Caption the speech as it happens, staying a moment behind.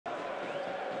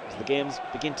The games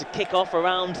begin to kick off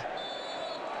around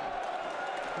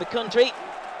the country.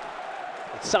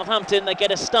 It's Southampton that get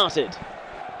us started.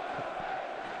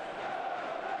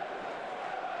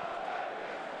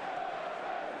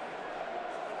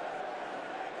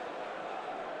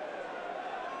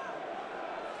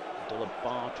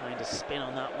 Bar trying to spin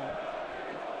on that one.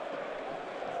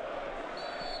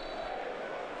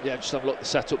 Yeah, just have a look at the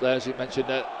setup there, as you mentioned.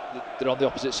 They're on the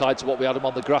opposite side to what we had them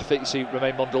on the graphic. You see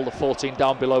Romain Mundle, the 14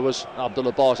 down below us.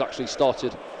 Abdullah Bar's actually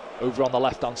started over on the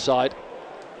left-hand side.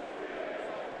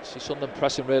 You see Sunderland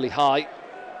pressing really high.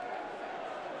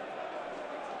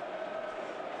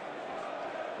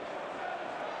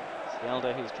 It's the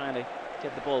Elder who's trying to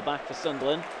get the ball back for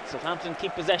Sunderland. Southampton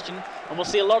keep possession, and we'll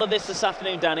see a lot of this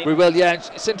afternoon, Danny. We will, yeah.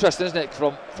 It's interesting, isn't it,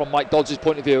 from Mike Dodds'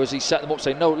 point of view, as he set them up,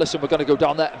 saying, no, listen, we're going to go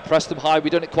down there and press them high. We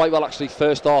done it quite well, actually,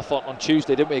 first half on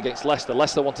Tuesday, didn't we, against Leicester.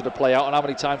 Leicester wanted to play out, and how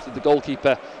many times did the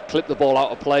goalkeeper clip the ball out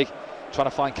of play, trying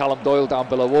to find Callum Doyle down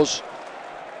below us.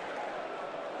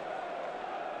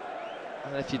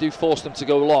 And if you do force them to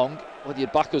go long, whether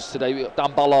you'd back us today, we've got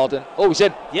Dan Ballard and... Oh, he's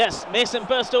in. Yes, Mason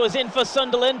Burstow is in for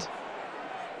Sunderland.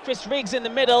 Chris Riggs in the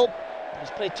middle. He's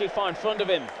played too far in front of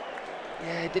him.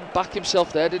 Yeah, he didn't back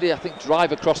himself there, did he? I think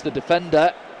drive across the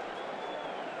defender.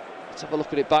 Let's have a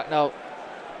look at it back now.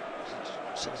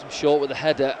 Sends him short with the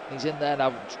header. He's in there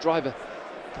now. Driver,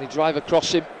 can he drive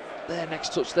across him? There,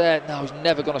 next touch there. No, he's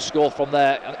never going to score from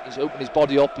there. He's opened his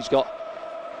body up. He's got...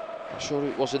 I'm sure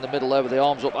it was in the middle there with the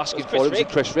arms up asking for it. It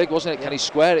was Chris Rigg, wasn't it? Yeah. Can he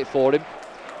square it for him?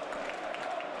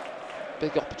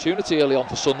 Big opportunity early on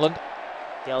for Sunderland.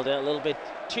 Gelder a little bit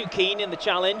too keen in the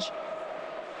challenge.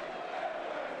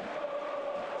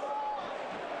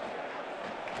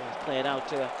 He's played out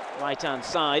to the right-hand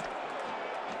side.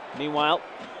 Meanwhile,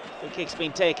 the kick's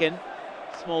been taken.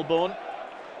 Smallbone.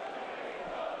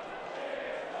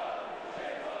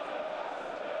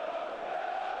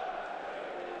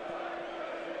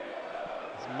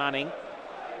 It's Manning.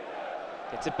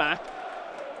 Gets it back.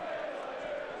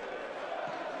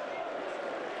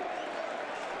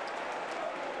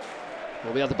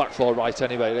 Well, we had the back four right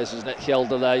anyway, isn't it?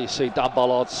 Hjelde there, you see Dan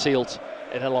Ballard sealed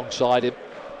in alongside him.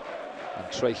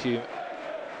 And Trey Hume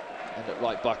end at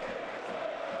right back.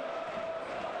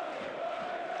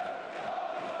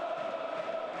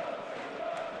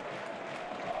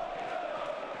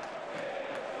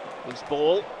 Loose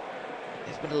ball.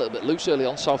 He's been a little bit loose early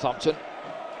on, Southampton.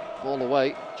 Ball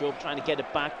away. Job trying to get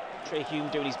it back. Trey Hume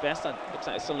doing his best. That looks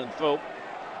like a Sunderland throw.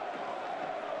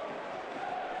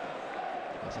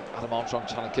 I think Adam Armstrong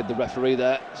trying to kid the referee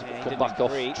there. Yeah, come back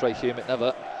off Trey Hume, it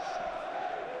never.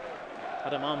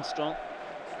 Adam Armstrong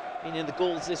been in the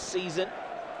goals this season.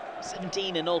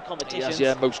 17 in all competitions.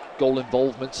 Yes, yeah, most goal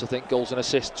involvements, I think, goals and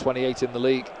assists, 28 in the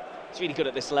league. He's really good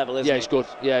at this level, isn't he? Yeah, he's good.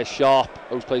 Yeah, he's sharp.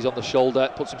 Always plays on the shoulder.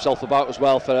 Puts himself about as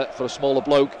well for a smaller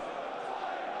bloke.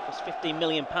 Cost £15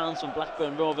 million from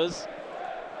Blackburn Rovers.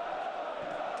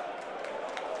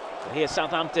 But here's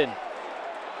Southampton.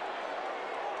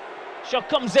 Shot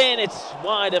comes in. It's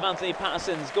wide of Anthony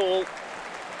Patterson's goal.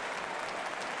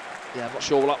 Yeah, I'm not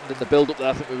sure what happened in the build-up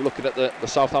there. I think we were looking at the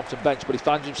Southampton bench, but he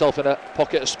finds himself in a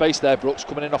pocket of space there, Brooks,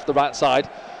 coming in off the right side.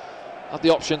 Had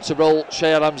the option to roll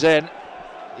Shea Adams in.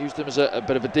 Used him as a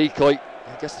bit of a decoy.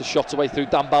 He gets the shot away through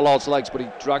Dan Ballard's legs, but he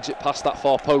drags it past that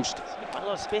far post. Quite a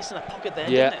lot of space in that pocket there,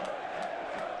 yeah. didn't it?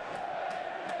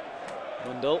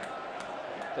 Mundle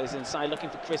goes inside looking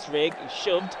for Chris Rigg, who's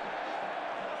shoved.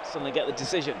 Suddenly get the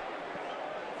decision.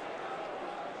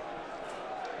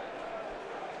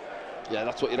 Yeah,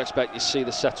 that's what you'd expect. You see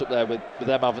the setup there with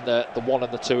them having the 1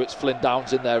 and the 2. It's Flynn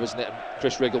Downs in there, isn't it? And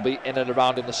Chris Rigg will be in and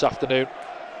around him this afternoon,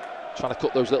 trying to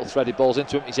cut those little threaded balls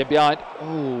into him. He's in behind.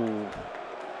 Oh,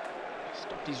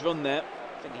 stopped his run there.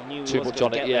 I think he knew too much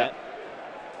on it. Yeah. There.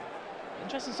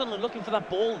 Interesting, Sunderland looking for that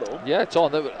ball though. Yeah, it's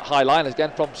on. The high line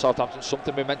again from Southampton.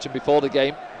 Something we mentioned before the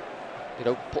game. You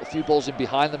know, put a few balls in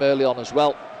behind them early on as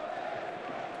well.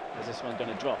 Is this one going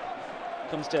to drop?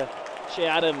 Comes to Shea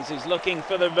Adams, who's looking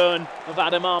for the run of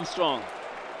Adam Armstrong.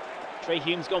 Trey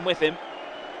Hume's gone with him.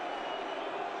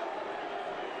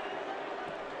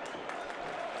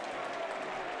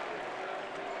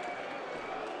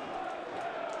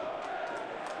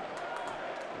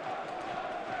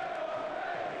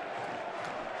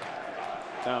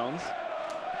 Downs.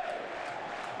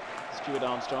 Stuart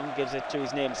Armstrong gives it to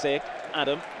his namesake,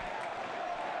 Adam.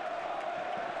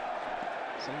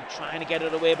 Some trying to get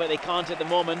it away, but they can't at the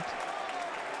moment.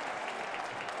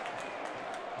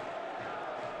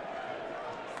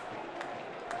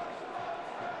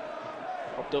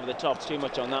 Popped over the top, too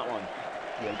much on that one.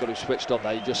 Yeah, got him switched on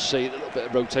there. You just see a little bit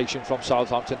of rotation from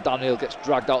Southampton. Daniel gets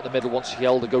dragged out in the middle once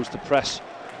Hjelde goes to press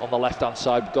on the left-hand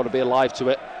side. We've got to be alive to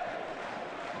it.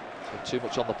 So too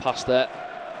much on the pass there.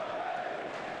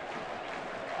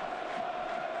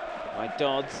 By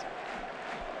Dodds.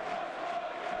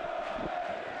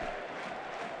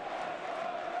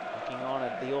 Looking on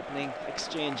at the opening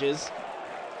exchanges.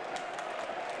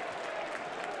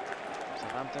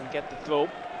 Southampton get the throw.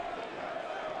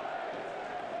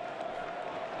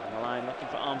 On the line looking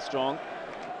for Armstrong.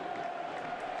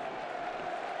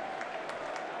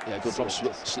 Yeah, good from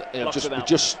we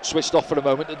just switched off for a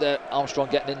moment. There, Armstrong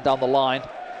getting in down the line.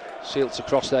 Sealt's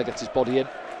across there, gets his body in.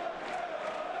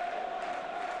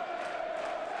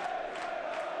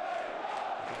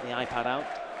 Get the iPad out.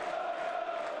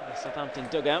 The Southampton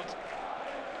dugout.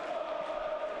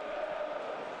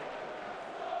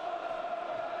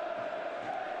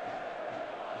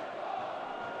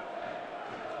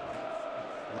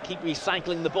 Keep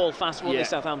recycling the ball fast, won't they,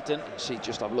 Southampton? See,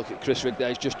 just have a look at Chris Rigg there.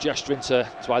 He's just gesturing to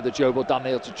either Job or Dan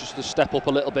Neil to step up a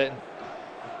little bit. And,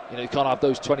 you know, you can't have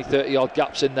those 20-30 yard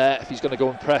gaps in there if he's going to go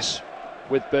and press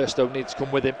with Burstow. Needs to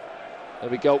come with him. There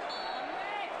we go.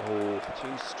 Oh,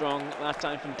 too strong that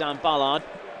time from Dan Ballard.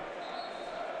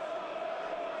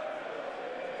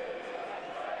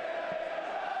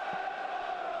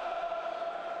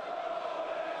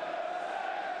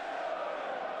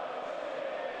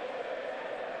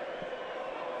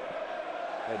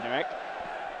 Bednarek.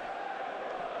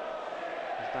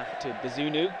 Goes back to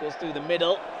Bazunu, goes through the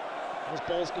middle. Those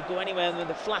balls could go anywhere with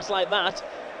a flash like that.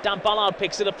 Dan Ballard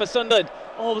picks it up for Sunderland.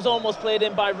 Oh, it was almost played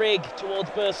in by Rigg towards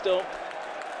Burstow.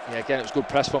 Yeah, again, it was good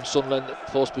press from Sunderland that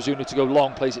forced Bazunu to go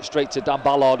long, plays it straight to Dan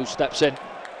Ballard, who steps in.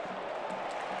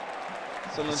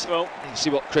 Sunderland's throw. You see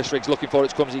what Chris Rigg's looking for,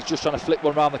 it comes, he's just trying to flick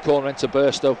one around the corner into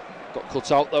Burstow. Got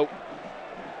cut out though.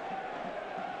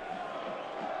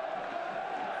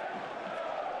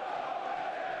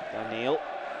 Neil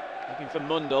looking for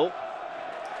Mundle.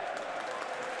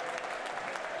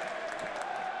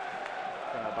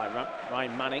 By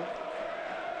Ryan Manning.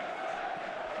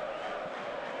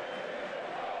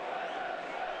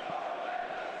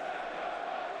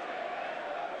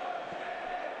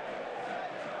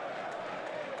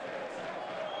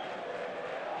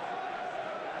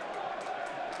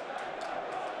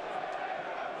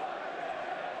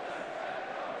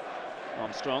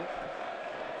 Armstrong.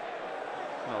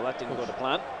 Well, that didn't go to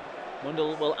plan.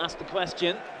 Mundle will ask the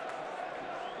question.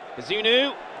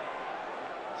 Bazunu.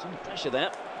 Some pressure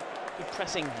there. Good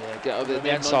pressing. Yeah, get over in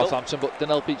the end, Southampton, but didn't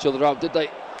help each other out, did they?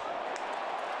 They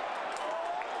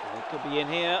could be in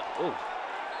here. Oh,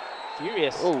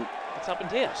 furious. Oh, what's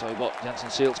happened here? So what? Jansen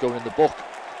Sealt's going in the book.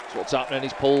 That's what's happening.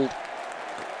 He's pulled.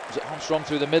 Was it Armstrong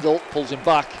through the middle? Pulls him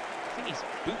back. I think his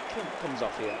boot comes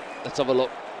off here. Let's have a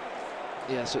look.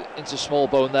 Yeah, so into small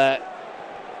bone there.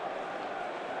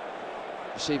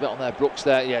 You see that on there, Brooks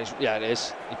there. Yeah, it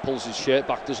is. He pulls his shirt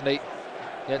back, doesn't he?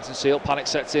 Jensen Sealt, panic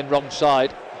sets in, wrong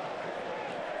side.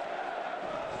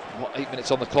 What, 8 minutes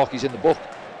on the clock, he's in the book.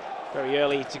 Very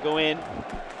early to go in.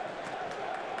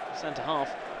 Centre half.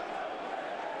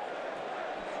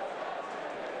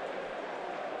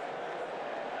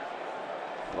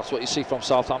 That's what you see from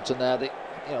Southampton there.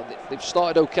 They've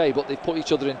started okay, but they've put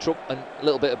each other in trouble and a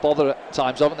little bit of bother at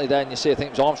times, haven't they? There, and you see, I think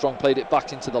it was Armstrong played it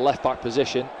back into the left-back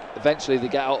position. Eventually, they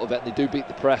get out of it and they do beat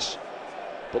the press.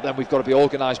 But then we've got to be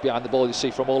organised behind the ball. You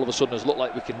see, from all of a sudden, it's looked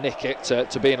like we can nick it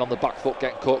to being on the back foot,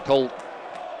 getting caught cold.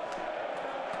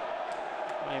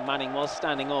 Ryan Manning was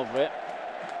standing over it.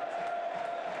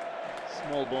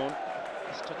 Smallbone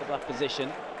just took up that position.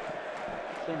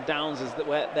 Flynn Downs is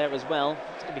there as well.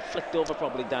 It's going to be flicked over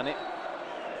probably, Danny.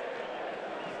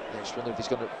 Yeah, just wondering if he's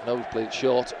going to... No, he's played it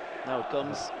short. Now it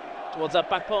comes towards that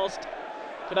back post.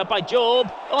 Could have by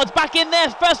Job. Oh, it's back in there.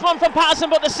 First one from Patterson,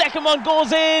 but the second one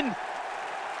goes in.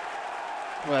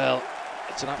 Well,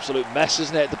 it's an absolute mess,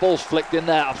 isn't it? The ball's flicked in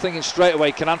there. I'm thinking straight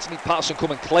away, can Anthony Patterson come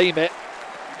and claim it?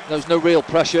 There's no real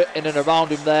pressure in and around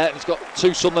him there. He's got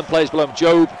two Sunderland players below him.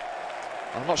 Job,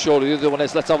 I'm not sure who the other one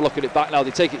is. Let's have a look at it back now.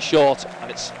 They take it short,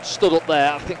 and it's stood up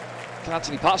there. I think, can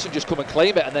Anthony Patterson just come and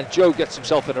claim it? And then Job gets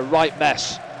himself in a right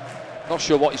mess. Not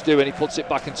sure what he's doing. He puts it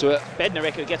back into it.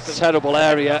 Bednarek who gets the terrible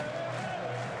area.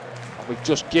 And we've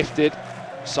just gifted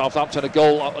Southampton a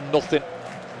goal out of nothing.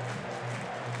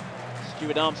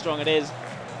 Stuart Armstrong it is,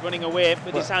 running away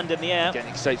with his hand in the air. Again,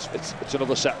 you can say it's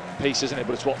another set piece, isn't it?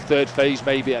 But it's what, third phase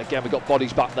maybe. Again, we've got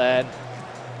bodies back there. And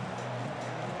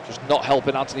just not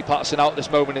helping Anthony Patterson out at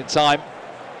this moment in time.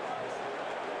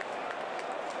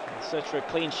 The search for a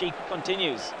clean sheet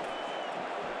continues.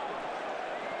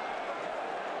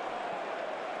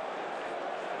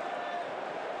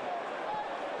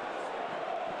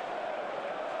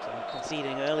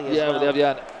 conceding early as Yeah, well.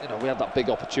 yeah, you know, we had that big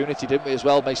opportunity, didn't we, as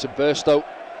well? Mason Burstow,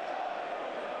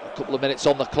 a couple of minutes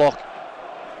on the clock.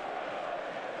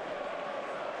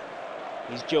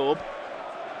 He's Job.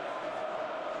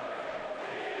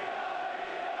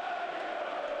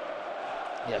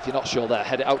 Yeah, if you're not sure there,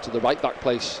 head it out to the right back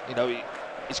place. You know,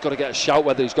 he's got to get a shout,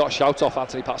 whether he's got a shout off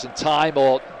Anthony Patterson time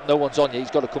or no one's on you,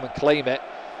 he's got to come and claim it.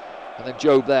 And then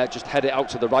Job there, just head it out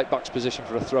to the right back's position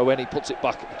for a throw in. He puts it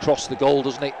back across the goal,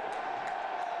 doesn't he?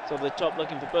 So the top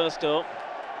looking for Burstow.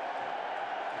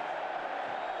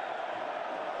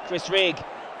 Chris Rigg.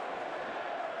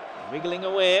 Wriggling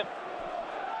away.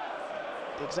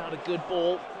 Digs out a good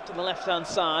ball to the left-hand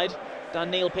side.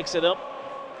 Dan Neil picks it up.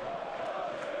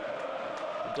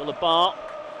 Abdullah Bar.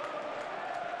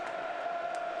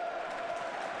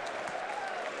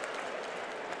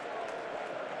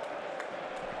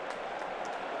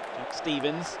 Jack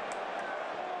Stevens.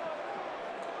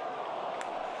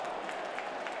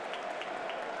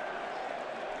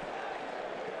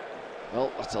 Well,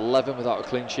 that's 11 without a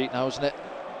clean sheet now, isn't it?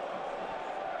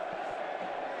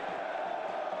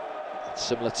 It's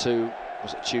similar to,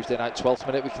 was it Tuesday night, 12th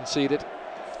minute we conceded?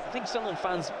 I think Sunderland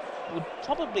fans would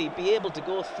probably be able to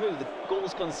go through the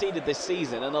goals conceded this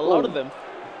season, and a lot of them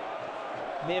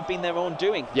may have been their own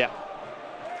doing. Yeah.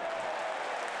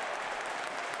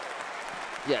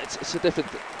 Yeah, it's a different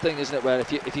thing, isn't it? Where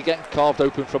if you're getting carved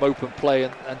open from open play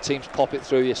and teams pop it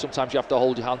through you, sometimes you have to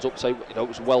hold your hands up and say, you know, it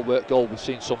was a well-worked goal. We've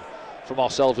seen some from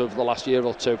ourselves over the last year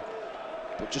or two.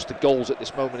 But just the goals at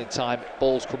this moment in time,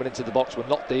 balls coming into the box, we're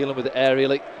not dealing with it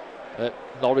aerially.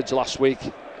 Norwich last week,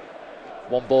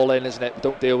 one ball in, isn't it? We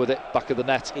don't deal with it, back of the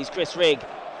net. He's Chris Rigg.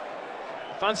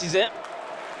 Fancies it.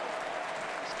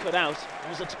 He's cut out.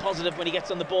 Always looks positive when he gets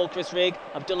on the ball, Chris Rigg.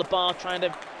 Abdullah Bar trying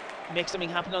to make something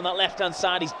happen on that left-hand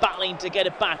side. He's battling to get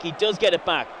it back. He does get it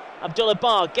back. Abdullah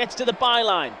Bar gets to the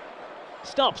byline.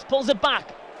 Stops, pulls it back.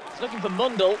 He's looking for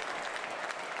Mundell.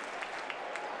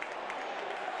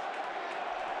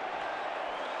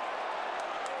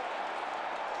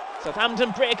 Southampton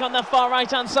break on the far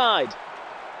right-hand side.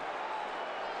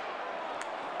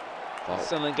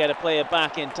 Sunderland get a player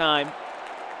back in time.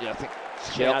 Yeah, I think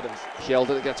Adams.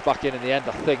 Hjelder gets back in the end,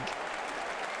 I think.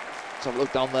 Let's have a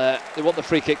look down there. They want the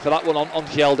free kick for that one on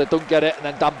Hjelder, don't get it, and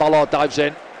then Dan Ballard dives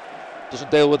in,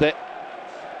 doesn't deal with it.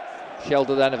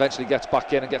 Hjelder then eventually gets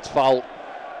back in and gets fouled.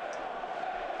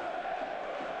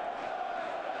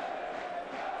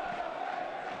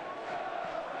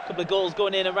 Couple of goals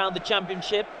going in around the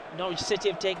Championship. Norwich City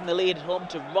have taken the lead at home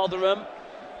to Rotherham.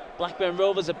 Blackburn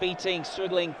Rovers are beating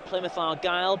struggling Plymouth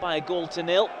Argyle by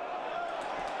 1-0.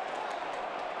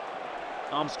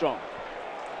 Armstrong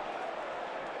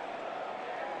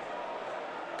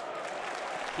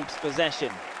keeps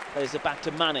possession, plays it back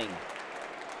to Manning.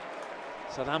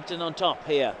 Southampton on top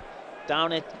here,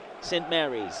 down at St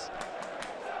Mary's.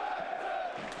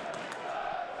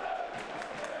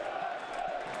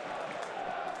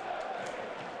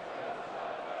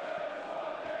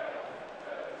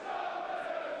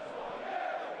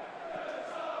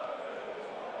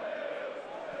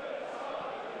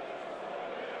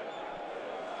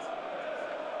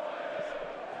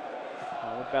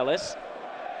 Bellis.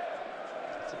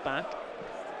 Gets it back.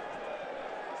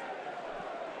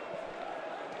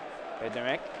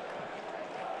 Bednarek.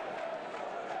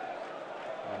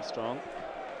 Armstrong.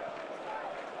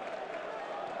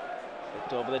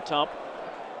 Flicked over the top.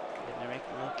 Bednarek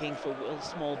looking for Will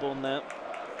Smallbone there.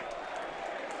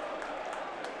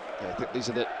 Yeah, I think these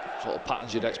are the sort of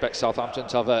patterns you'd expect Southampton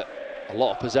to have a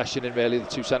lot of possession in, really. The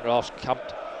two centre-halves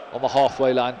camped on the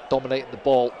halfway line, dominating the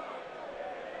ball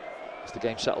as the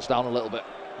game settles down a little bit.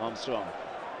 Armstrong.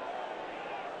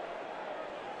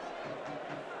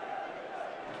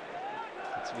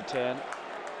 It's a return.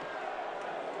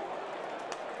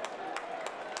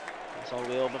 It's all the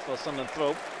way over for Sunderland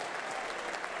throw.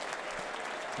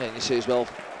 Yeah, and you see as well,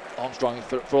 Armstrong,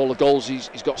 for all the goals he's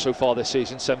got so far this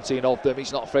season, 17 of them,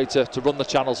 he's not afraid to run the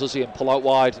channels, does he, and pull out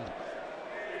wide and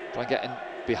try and get in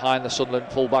behind the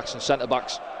Sunderland full-backs and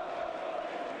centre-backs.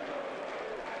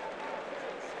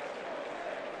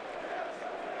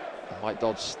 Mike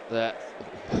Dodds there.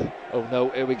 Oh no,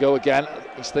 here we go again.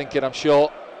 He's thinking, I'm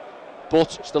sure,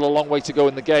 but still a long way to go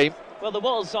in the game. Well, there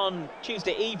was on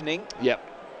Tuesday evening. Yep.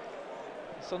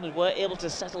 Sunderland were able to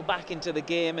settle back into the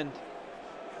game and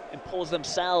impose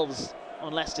themselves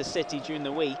on Leicester City during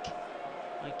the week.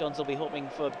 Mike Dodds will be hoping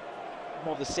for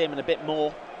more of the same and a bit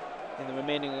more in the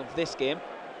remaining of this game.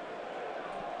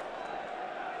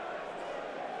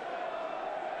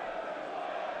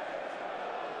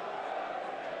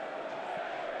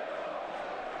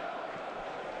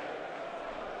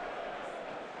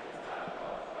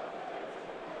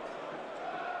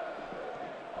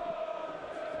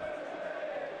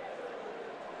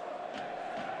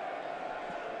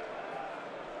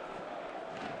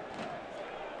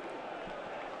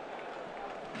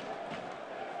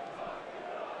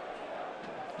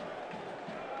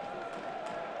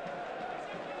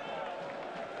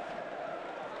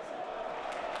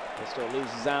 Bristol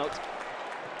loses out.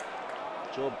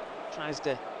 Job tries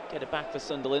to get it back for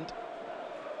Sunderland.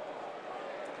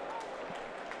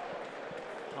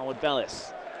 Howard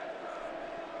Bellis.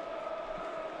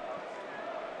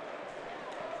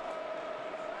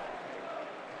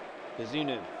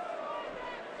 Zunu.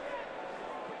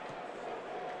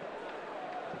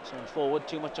 Going forward,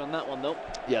 too much on that one though.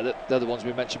 Yeah, they're the ones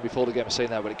we mentioned before the game. Saying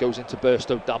there when it goes into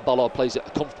Burstow, Dan Ballard plays it a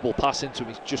comfortable pass into him.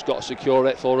 He's just got to secure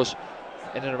it for us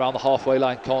in and around the halfway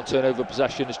line. Can't turn over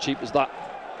possession as cheap as that.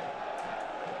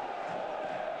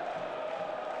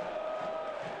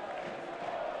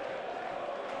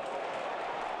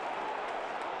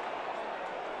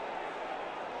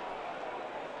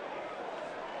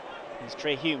 It's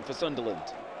Trey Hume for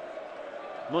Sunderland.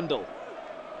 Mundell.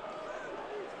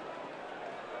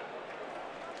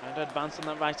 Trying to advance on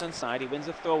that right-hand side. He wins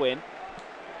a throw-in.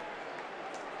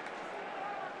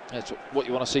 That's what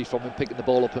you want to see from him, picking the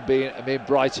ball up and being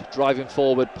bright, driving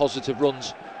forward, positive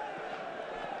runs.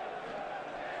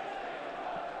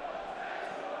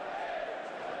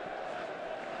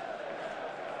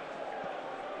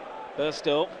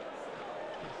 Burstow.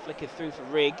 Flick it through for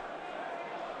Rigg.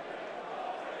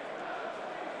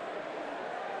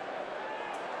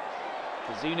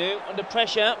 Zunu under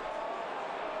pressure.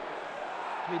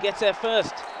 Who gets there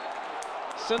first?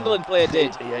 Sunderland player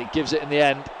did. Yeah, he gives it in the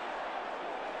end.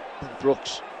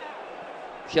 Brooks.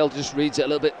 Kjell just reads it a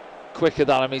little bit quicker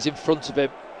than him. He's in front of him.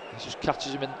 He just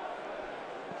catches him in.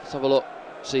 Let's have a look.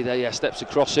 See there, yeah, steps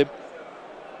across him.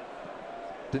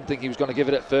 Didn't think he was going to give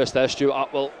it at first there, Stuart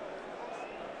Atwell.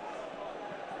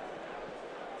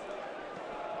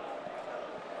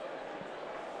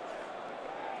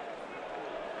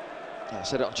 I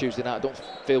said it on Tuesday night, I don't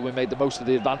feel we made the most of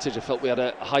the advantage. I felt we had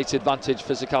a height advantage,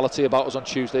 physicality about us on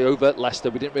Tuesday over Leicester.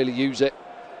 We didn't really use it.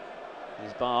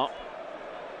 Here's Bar.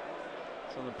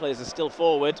 Some of the players are still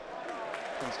forward.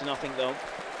 Comes to nothing though.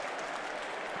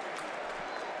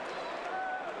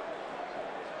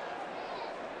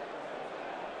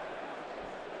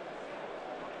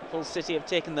 Hull City have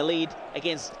taken the lead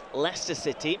against Leicester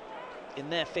City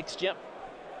in their fixture.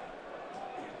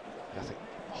 Yeah, I think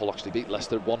Hull actually beat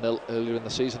Leicester 1-0 earlier in the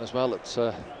season as well at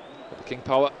the King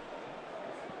Power.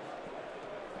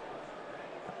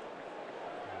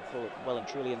 Hull well and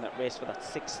truly in that race for that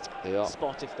 6th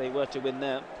spot if they were to win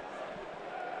there.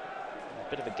 A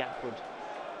bit of a gap would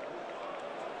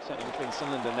certainly between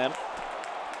Sunderland and them.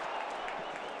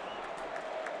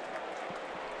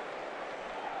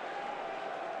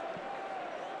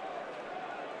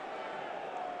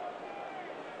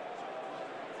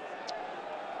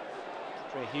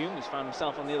 Trey Hume, who's found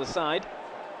himself on the other side.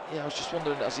 Yeah, I was just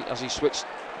wondering as he switched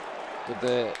with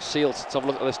the Seal to have a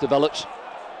look at this develops.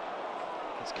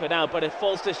 It's cut out, but it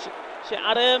falls to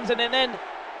Adams, and then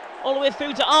all the way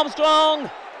through to Armstrong. You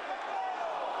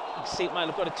can see it might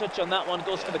have got a touch on that one.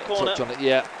 Goes for the corner. Touch on it,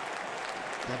 yeah.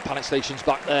 Then Panic Station's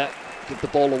back there. Give the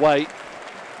ball away.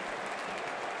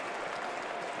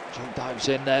 Joe dives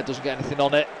in there, doesn't get anything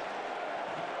on it.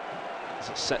 As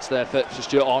it sets there for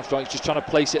Stuart Armstrong, he's just trying to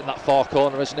place it in that far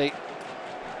corner, isn't he?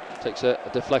 Takes a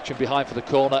deflection behind for the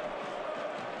corner.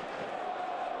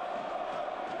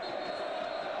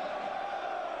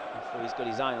 Before he's got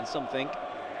his eye on something.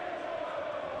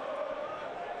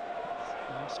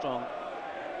 Armstrong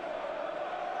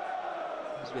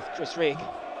is with Chris Rigg.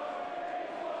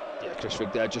 Yeah, Chris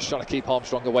Rigg there, just trying to keep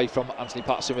Armstrong away from Anthony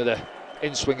Patterson with a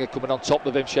in-swinger coming on top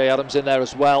of him. Shea Adams in there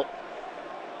as well.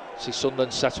 See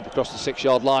Sunderland set up across the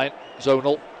 6-yard line,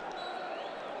 zonal.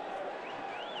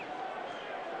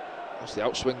 That's the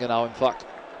outswinger now, in fact.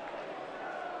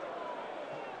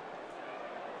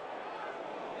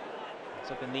 It's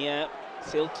up in the air.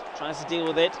 Silt tries to deal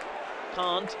with it.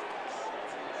 Can't.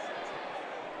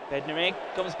 Bednarik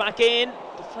comes back in.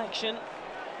 Deflection.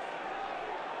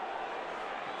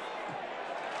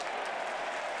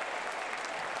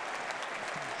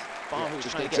 Bar who's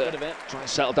trying to get rid of it. Try and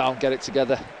settle down, get it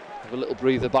together. Have a little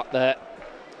breather back there.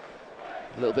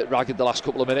 A little bit ragged the last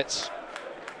couple of minutes.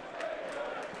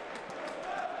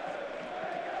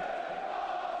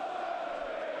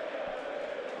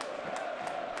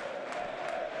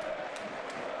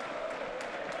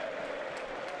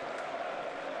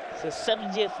 It's the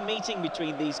 70th meeting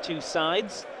between these two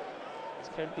sides. It's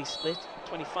currently split.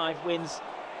 25 wins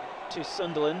to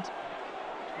Sunderland,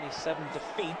 27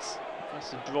 defeats,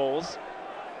 rest of draws.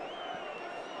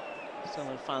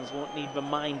 Sunderland fans won't need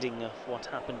reminding of what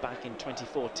happened back in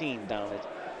 2014 down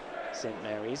at St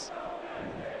Mary's.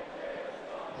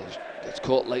 Gets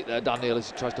caught late there, Daniel,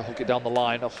 as he tries to hook it down the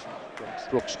line off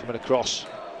Brooks coming across.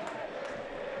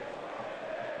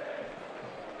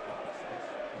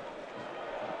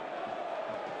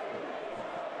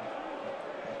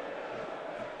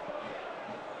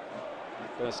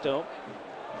 Burstow.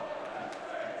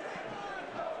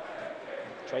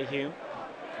 Trey Hume.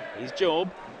 He's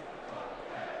Job.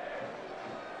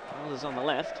 Miller's on the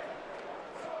left.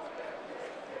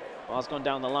 Bar's gone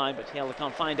down the line, but Hill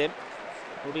can't find him.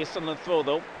 Will be a Sunderland throw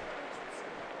though.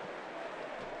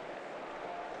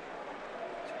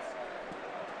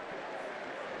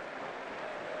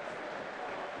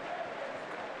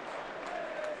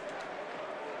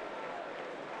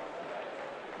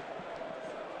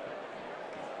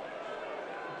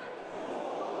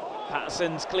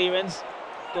 Patterson's clearance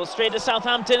goes straight to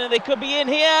Southampton, and they could be in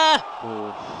here.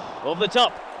 Over the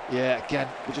top. Yeah, again,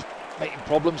 we're just making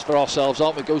problems for ourselves,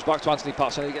 aren't we? Goes back to Anthony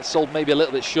Patterson. He gets sold maybe a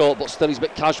little bit short, but still he's a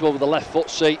bit casual with the left foot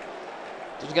seat.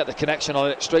 Doesn't get the connection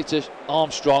on it. Straight to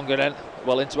Armstrong, and then,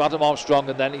 well, into Adam Armstrong,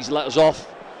 and then he's let us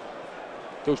off.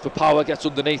 Goes for power, gets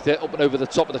underneath it, up and over the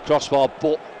top of the crossbar,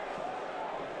 but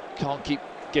can't keep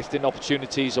gifting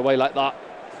opportunities away like that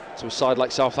to a side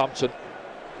like Southampton.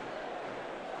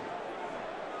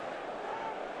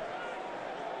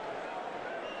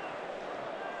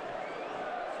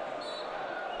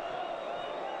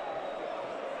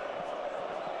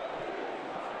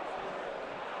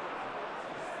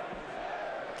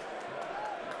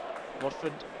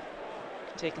 Watford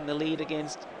taking the lead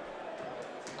against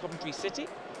Coventry City.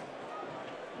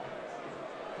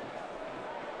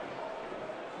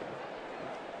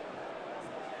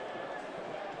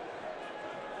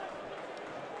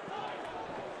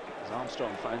 As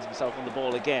Armstrong finds himself on the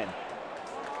ball again.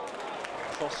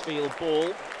 Crossfield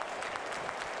ball.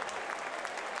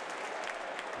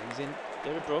 He's in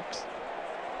David Brooks.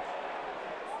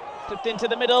 Flipped into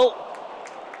the middle.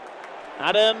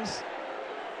 Adams.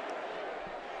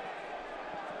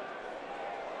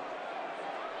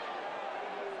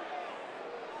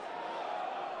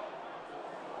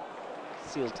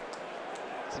 Sealed.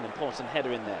 It's an important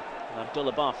header in there, and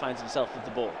Abdullah Bar finds himself with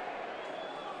the ball.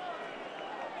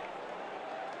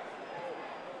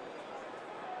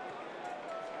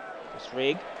 Chris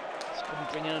Rigg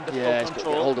couldn't bring it under full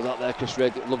control. Get hold of that there, Chris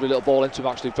Rigg. Lovely little ball into him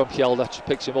actually from Kjelda. Just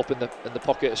picks him up in the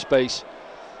pocket of space.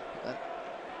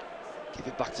 Give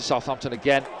it back to Southampton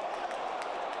again.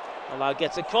 Allard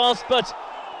gets across, but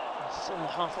still a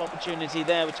half opportunity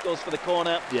there, which goes for the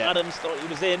corner. Yeah. Adams thought he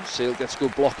was in. Seal gets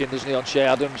good blocking, doesn't he, on Shea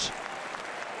Adams?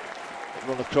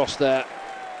 Run across there,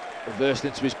 reversed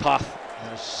into his path.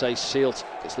 And as I say, Seal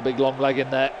gets the big long leg in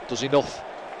there, does enough.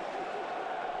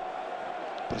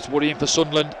 But it's worrying for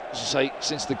Sunderland. As I say,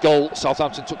 since the goal,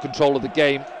 Southampton took control of the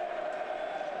game.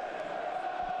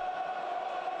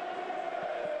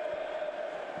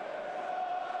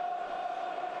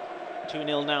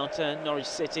 (2-0) now to Norwich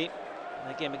City.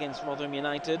 The game against Rotherham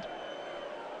United.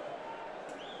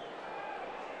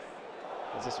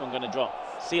 Is this one going to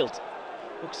drop? Sealed.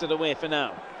 Hooks it away for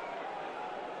now.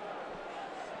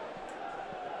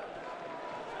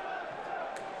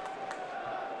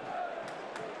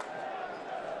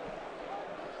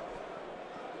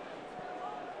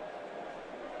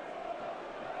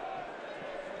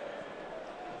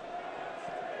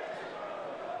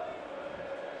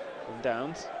 From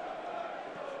Downs.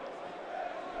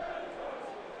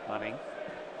 Manning.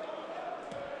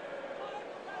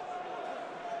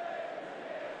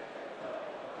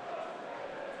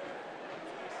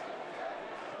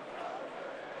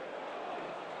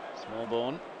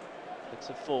 Smallborn flicks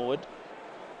it forward.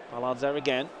 Ballard's there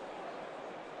again.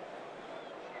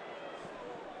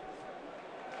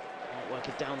 Can't work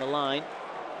it down the line.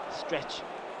 Stretch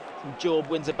from Job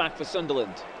wins it back for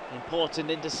Sunderland. Important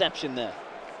interception there.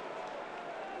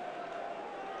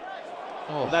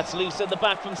 Oh. That's loose at the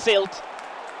back from Silt.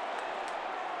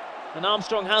 And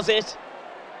Armstrong has it.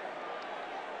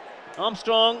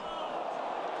 Armstrong.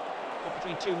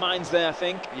 Between two minds there, I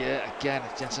think. Yeah, again,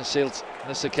 Jensen Silt on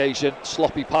this occasion.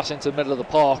 Sloppy pass into the middle of the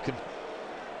park. And,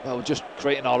 well, we're just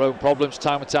creating our own problems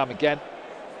time and time again.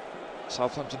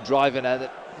 Southampton driving there.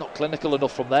 They're not clinical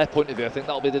enough from their point of view. I think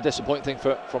that'll be the disappointing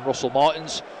thing from Russell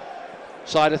Martin's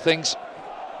side of things.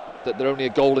 That they're only a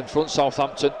goal in front,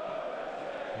 Southampton.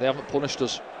 They haven't punished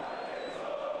us.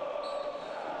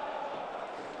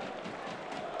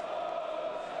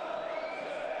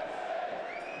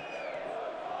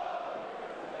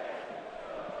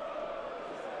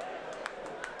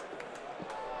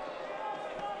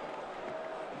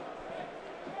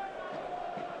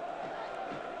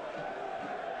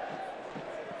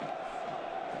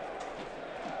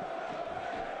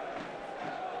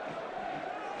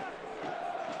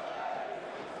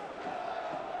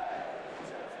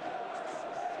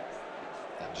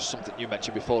 Something you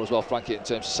mentioned before as well, Frankie, in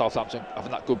terms of Southampton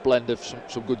having that good blend of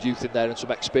some good youth in there and some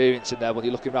experience in there. When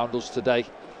you're looking around us today,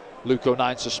 Luke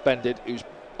O'Nien suspended, who's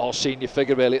our senior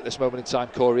figure really at this moment in time,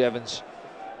 Corey Evans.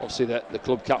 Obviously the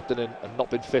club captain and not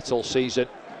been fit all season.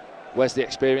 Where's the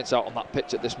experience out on that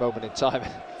pitch at this moment in time?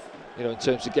 You know, in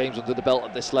terms of games under the belt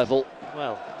at this level,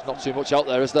 well, there's not too much out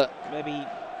there, is there? Maybe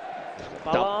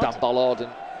Dan Ballard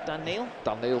and Dan Neil.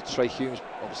 Dan Neil, Trey Humes,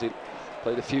 obviously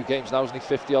played a few games now, isn't he?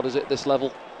 50 odd is it at this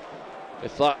level?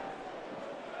 If that.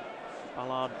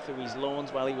 Ballard through his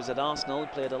loans while he was at Arsenal, he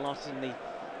played a lot in the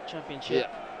Championship.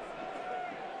 Yeah.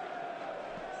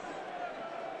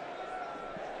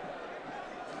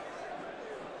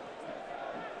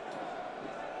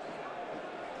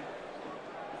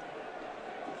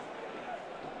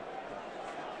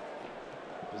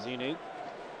 Zunu.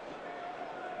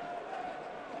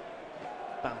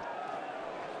 Bam.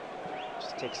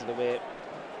 Just takes it away.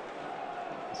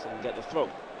 So we get the throw.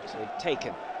 So they've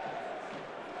taken.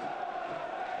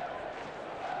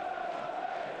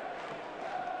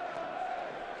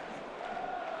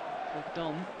 Hooked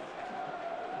on.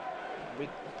 We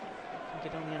can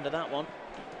get on the end of that one.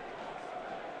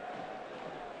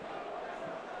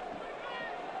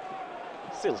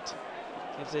 Silt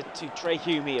gives it to Trey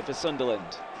Hume here for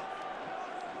Sunderland.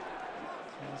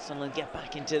 Can Sunderland get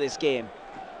back into this game?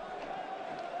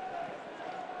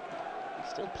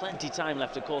 Still plenty time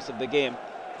left, of course, of the game.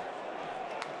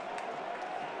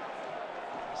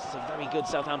 This is a very good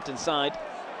Southampton side.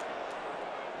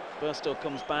 Burstow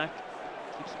comes back,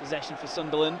 keeps possession for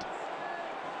Sunderland.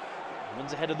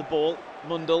 Runs ahead of the ball.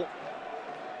 Mundle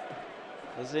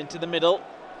is into the middle.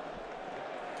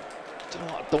 Do you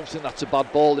know what? I don't think that's a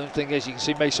bad ball. The thing is, you can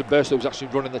see Mason Burstow was actually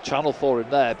running the channel for him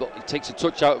there, but he takes a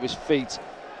touch out of his feet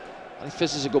and he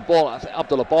fizzes a good ball. I think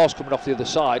Abdullah Bar's coming off the other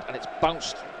side and it's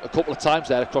bounced a couple of times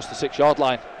there across the 6-yard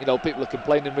line. You know, people are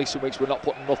complaining in recent weeks we're not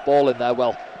putting enough ball in there.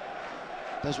 Well,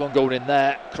 there's one going in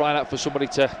there, crying out for somebody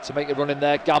to make a run in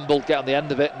there, gamble, get on the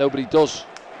end of it. Nobody does.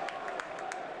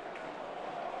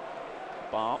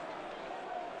 Bar.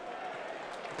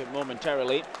 Took it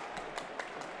momentarily.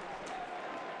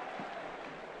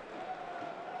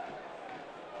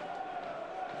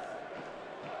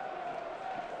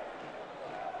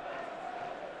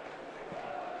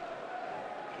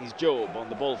 He's Job on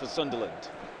the ball for Sunderland.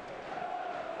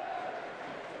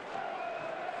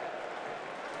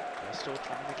 Still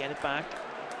trying to get it back.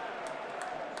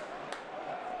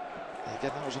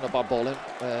 Again, that wasn't a bad ball in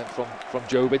from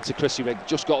Job into Chrissy Rigg.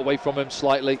 Just got away from him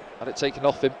slightly, had it taken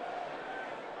off him.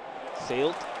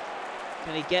 Sealed.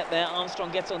 Can he get there?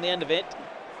 Armstrong gets on the end of it.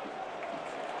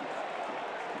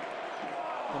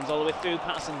 Comes all the way through.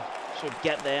 Patterson should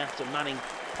get there after Manning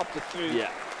popped it through. Yeah.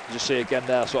 You just see again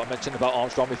there, that's what I mentioned about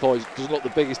Armstrong before. He doesn't look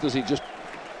the biggest, does he? Just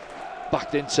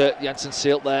backed into Jensen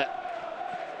Seelt there.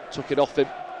 Took it off him.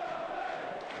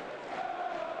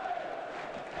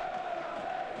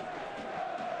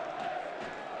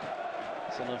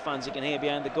 Some of the fans you can hear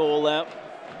behind the goal there.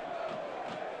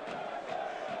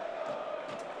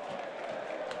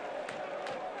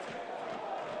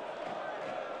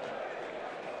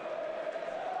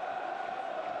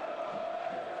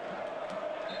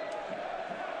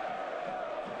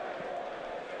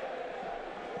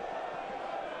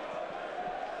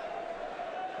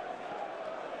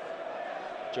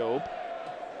 Job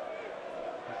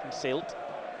from Silt.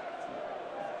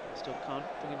 Still can't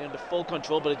bring it under full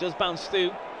control, but it does bounce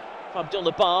through for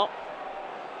Abdullah Bar.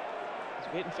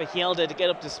 He's waiting for Hjelde to get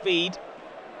up to speed.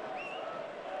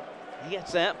 He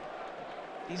gets there.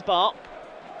 He's Bar.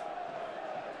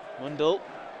 Mundle.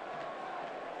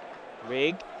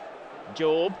 Rigg.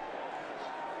 Job.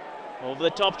 Over the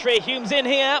top. Trey Humes in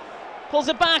here. Pulls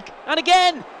it back. And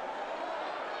again.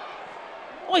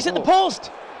 Oh, he's hit the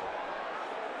post.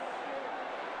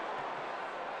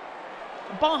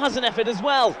 Bar has an effort as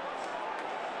well.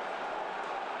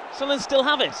 Sunderland still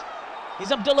have it.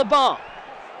 He's Abdullah Bar.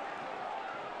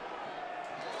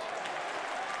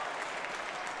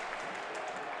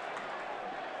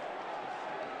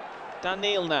 Dan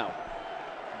Neil now.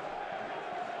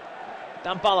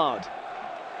 Dan Ballard.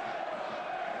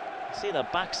 See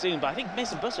that back soon, but I think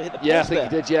Mason Burstow hit the post. Yeah, I think there.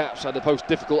 he did, yeah. So the post,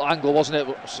 difficult angle, wasn't it?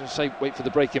 I was going to say, wait for the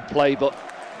break in play, but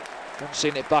haven't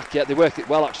seen it back yet. They worked it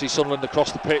well, actually, Sunderland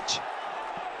across the pitch.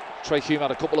 Trey Hume had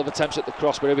a couple of attempts at the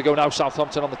cross, but here we go now,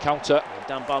 Southampton on the counter.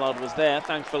 Dan Ballard was there,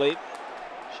 thankfully.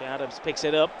 Shea Adams picks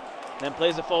it up, then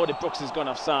plays it forward if Brooks has gone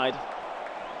offside.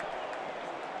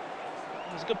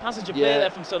 It was a good passage of play there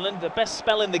from Sunderland, the best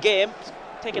spell in the game.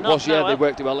 Taken off now. They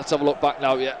worked it well. Let's have a look back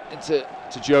now, into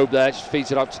Job there, just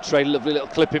feeds it out to Trey, lovely little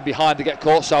clip in behind to get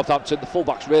caught, Southampton. The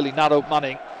fullback's really narrow,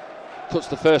 Manning. Cuts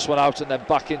the first one out and then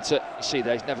back into, you see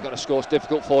there, he's never going to score. It's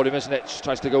difficult for him, isn't it? Just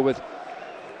tries to go with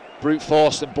brute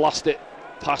force and blast it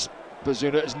past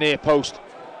Bazunu at his near post.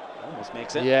 Almost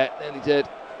makes it. Yeah, nearly did.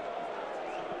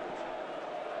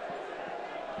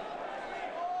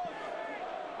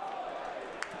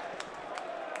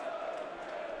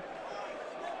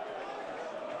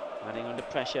 Running under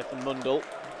pressure from Mundle.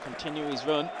 Continue his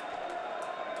run.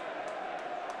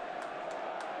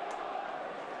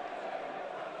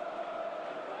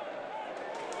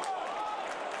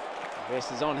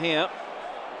 Race is on here.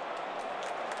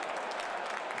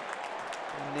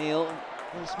 Neil,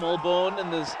 small bone,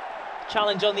 and there's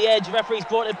challenge on the edge. Referee's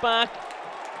brought it back.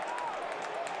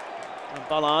 And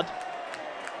Ballard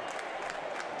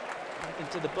back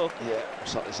into the book. Yeah,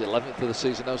 looks like he's 11th of the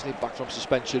season now, isn't he? Back from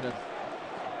suspension and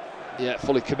yeah,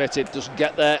 fully committed. Doesn't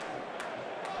get there.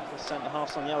 The centre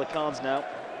half's on yellow cards now.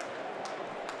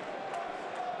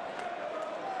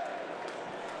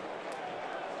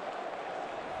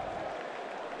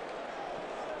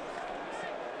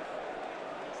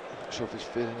 Not sure if he's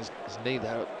feeling his knee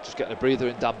there. Just getting a breather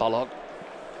in, Dan Ballard.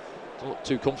 Doesn't look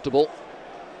too comfortable.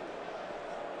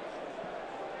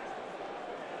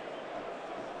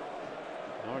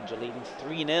 Orange are leading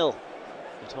 3-0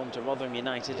 at home to Rotherham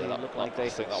United. Yeah, Look like they I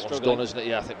think that one's struggling. done, isn't it?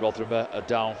 Yeah, I think Rotherham are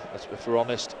down, if we're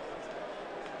honest.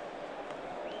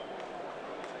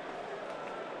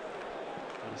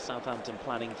 And Southampton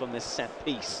planning from this set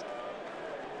piece.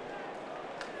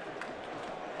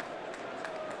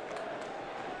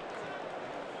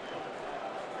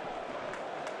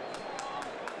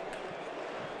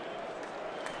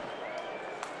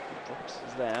 Brooks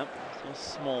is there. Still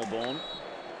small bone.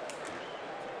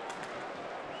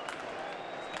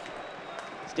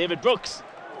 It's David Brooks.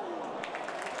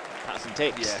 Pass and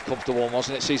takes. Yeah, comfortable one,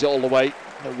 wasn't it? Sees it all the way.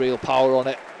 No real power on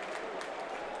it.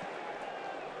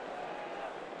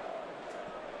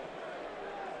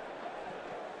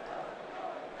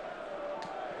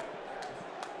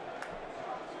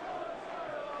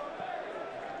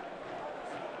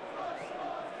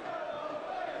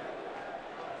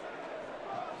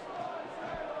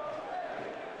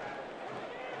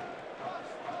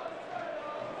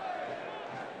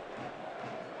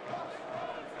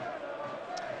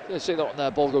 You see that one there,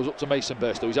 ball goes up to Mason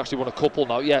Burstow. He's actually won a couple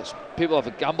now. Yes, people have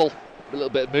a gamble, a little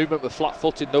bit of movement with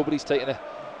flat-footed. Nobody's taking a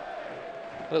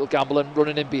little gamble and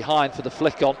running in behind for the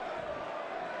flick on.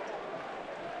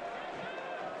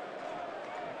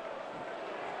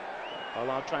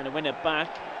 Ballard trying to win it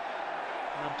back.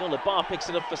 And Abdullah Barr picks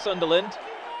it up for Sunderland.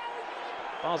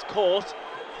 Barr's caught.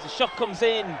 As the shot comes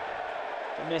in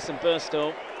from Mason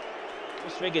Burstow.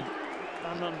 Chris Rigged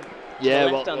ran on yeah,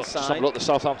 the well, left-hand just have side. a look, the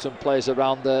Southampton players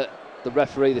around the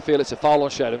referee. They feel it's a foul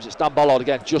on Sheridan's. It's Dan Ballard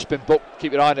again, just been booked.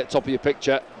 Keep your eye on it at the top of your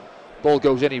picture. Ball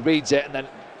goes in, he reads it, and then...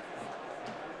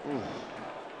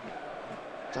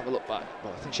 Let's have a look back.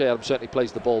 Well, I think Sheridan certainly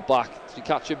plays the ball back. Did he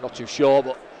catch him? Not too sure,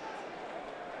 but...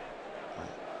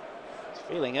 He's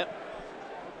feeling it.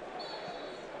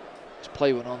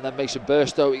 Play went on, then Mason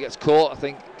Burstow, he gets caught, I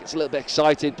think, gets a little bit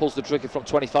excited, pulls the trigger from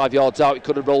 25 yards out. He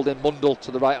could have rolled in Mundle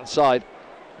to the right hand side.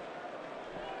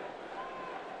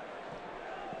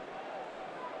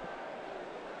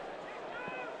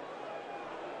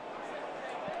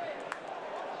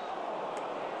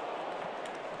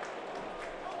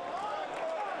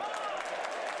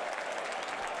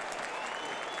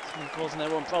 Someone causing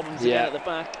their own problems again at the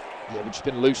back. Yeah, we've just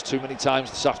been loose too many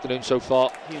times this afternoon so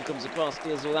far. Hume comes across,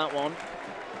 deals with that one.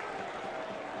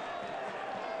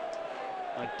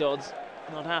 Mike Dodds,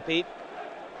 not happy.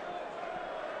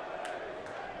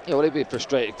 Yeah, well, he'd be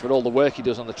frustrated for all the work he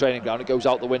does on the training ground. It goes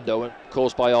out the window and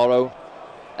caused by our own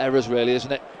errors, really,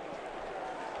 isn't it?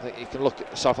 I think you can look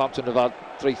at Southampton have had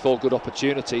 3-4 good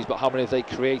opportunities, but how many have they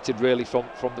created really from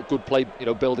the good play, you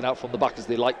know, building out from the back as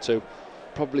they like to?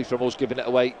 Probably from us giving it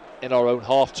away in our own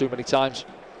half too many times.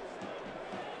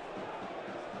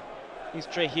 Here's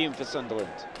Trey Hume for Sunderland.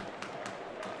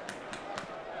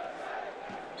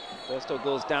 Burstow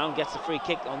goes down, gets a free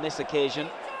kick on this occasion.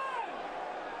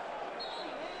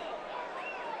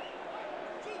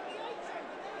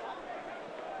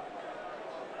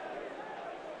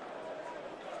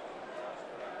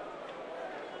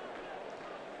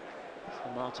 So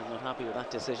Martin not happy with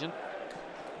that decision.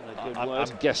 What a good word.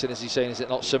 I'm guessing, as he's saying, is it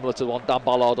not similar to the one Dan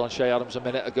Ballard on Shea Adams a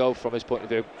minute ago from his point of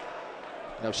view?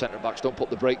 You know, centre-backs don't put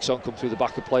the brakes on, come through the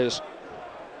back of players.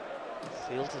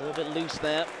 Feels a little bit loose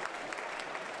there.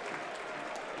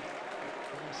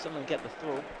 Someone get the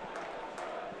throw.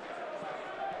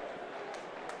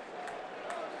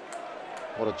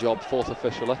 What a job, fourth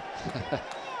officially.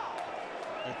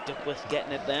 Duckworth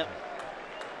getting it there.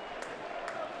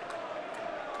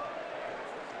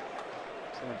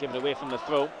 Someone give it away from the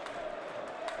throw.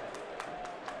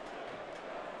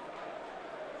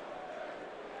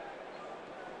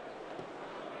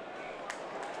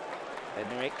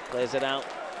 Edmerick plays it out.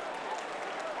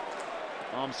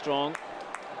 Armstrong.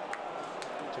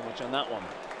 Too much on that one.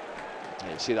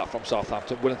 Yeah, you see that from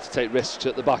Southampton, willing to take risks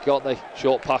at the back, aren't they?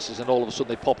 Short passes, and all of a sudden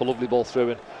they pop a lovely ball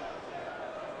through and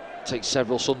take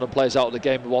several Sunderland players out of the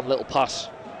game with one little pass.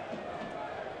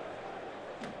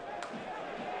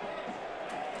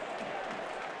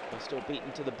 They're still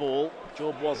beaten to the ball.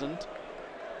 Job wasn't.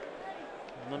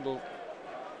 Mundle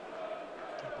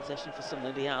possession for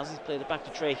Sunderland. He has. He's played it back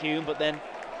to Trey Hume, but then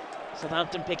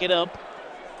Southampton pick it up.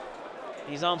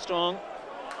 He's Armstrong.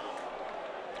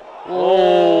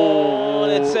 Oh,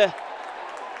 it's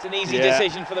an easy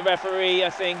decision for the referee, I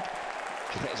think.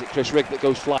 Is it Chris Rigg that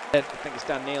goes flying in? I think it's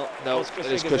Dan Neil. No, it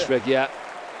is Chris Rigg, yeah.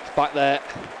 He's back there.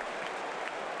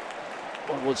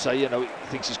 One would say, you know, he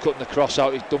thinks he's cutting the cross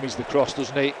out. He dummies the cross,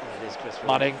 doesn't he? Yeah, it is Chris Rigg.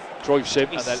 Manning, Cruyff's him,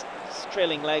 He's and then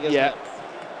trailing leg, isn't it?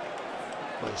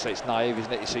 Well, you say it's naive,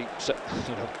 isn't it? You see,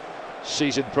 you know,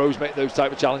 seasoned pros make those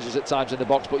type of challenges at times in the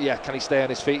box, but yeah, can he stay on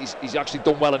his feet? He's actually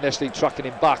done well in this league, tracking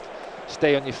him back.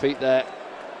 Stay on your feet there.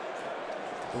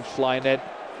 Goes flying in.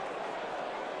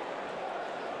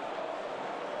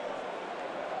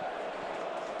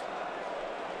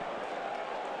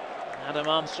 Adam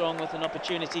Armstrong with an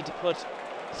opportunity to put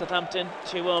Southampton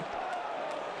 2 up.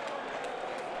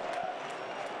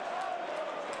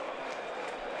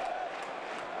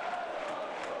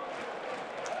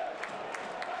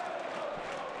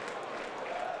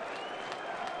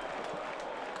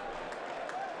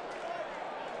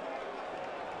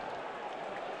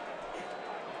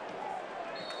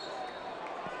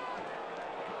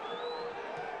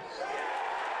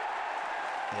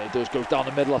 Yeah, he does go down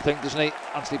the middle, I think, doesn't he?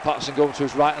 Anthony Patterson going to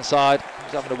his right-hand side.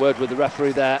 He's having a word with the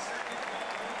referee there.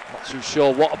 Not too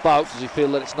sure what about. Does he feel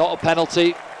that it's not a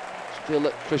penalty? Does he feel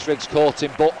that Chris Rigg's caught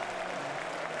him, but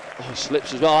he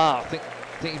slips as well. I think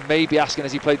he may be asking,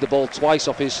 as he played the ball twice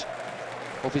off his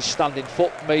standing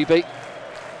foot, maybe.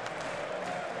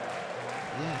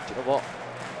 Yeah, do you know what?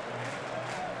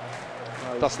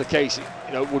 If that's the case,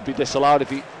 you know, it would be disallowed if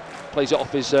he plays it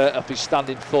off his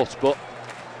standing foot, but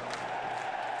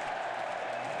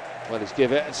well, he's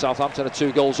give it, and Southampton are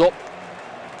 2 goals up.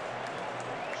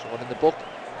 Someone in the book.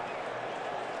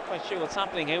 Quite sure what's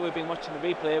happening here. We've been watching the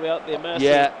replay. We're out the immersive.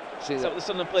 Yeah. Is that what the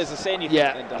Sunderland players are saying?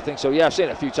 Yeah, I think so. Yeah, I've seen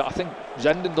it a few times. I think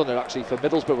Zenden done it actually for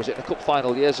Middlesbrough. Was it in a cup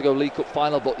final years ago, League Cup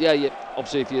final? But yeah,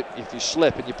 obviously if you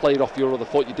slip and you play it off your other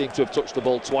foot, you're deemed to have touched the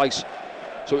ball twice,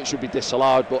 so it should be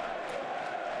disallowed. But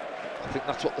I think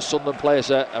that's what the Sunderland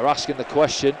players are asking the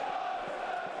question.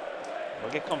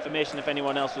 We'll get confirmation if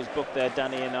anyone else was booked there,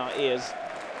 Danny, in our ears.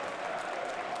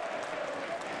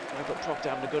 I've got Proctor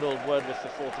having a good old word with the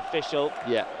 4th official.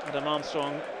 Yeah. Adam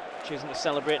Armstrong choosing to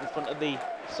celebrate in front of the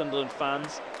Sunderland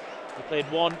fans. He played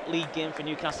 1 league game for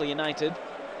Newcastle United.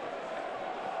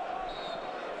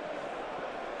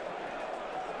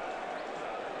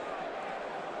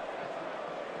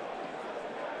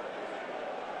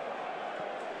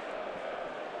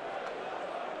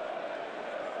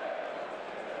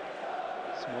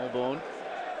 Smallbone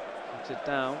puts it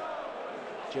down.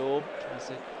 Job tries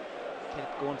to get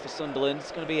it going for Sunderland.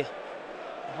 It's going to be a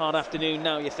hard afternoon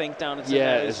now, you think, down at St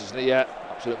Mary's. This isn't it? Yeah,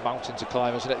 absolute mountain to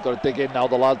climb, isn't it? Got to dig in now,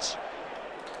 the lads.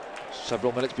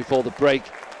 Several minutes before the break.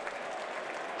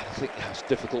 I think it's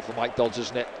difficult for Mike Dodds,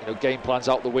 isn't it? You know, game plans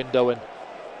out the window,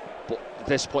 but the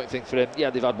disappointing thing for him,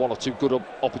 yeah, they've had 1 or 2 good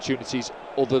opportunities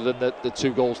other than the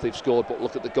 2 goals they've scored. But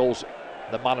look at the goals,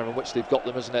 the manner in which they've got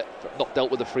them, isn't it? Not dealt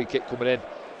with a free kick coming in.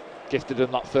 Gifted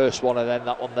him that first one, and then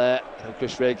that one there. You know,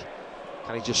 Chris Rigg,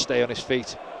 can he just stay on his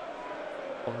feet?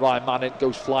 On Ryan Manning,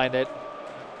 goes flying in.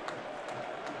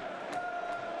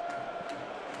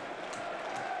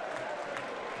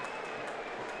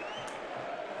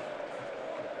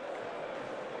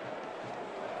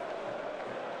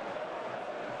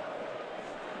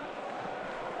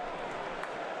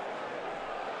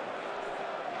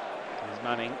 There's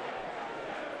Manning.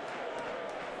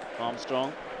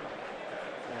 Armstrong.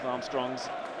 Both Armstrongs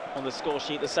on the score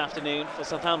sheet this afternoon for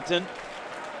Southampton.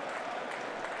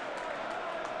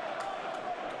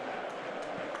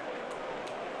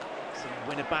 So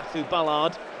win it back through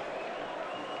Ballard.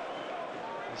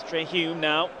 There's Trey Hume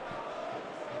now.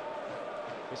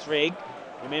 Chris Rigg.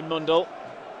 Remain Mundle.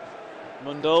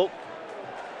 Mundle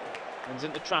runs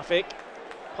into traffic.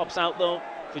 Pops out though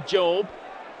for Job.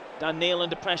 Dan Neil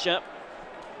under pressure.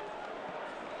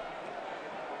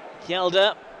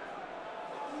 Kjelder.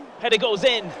 Header goes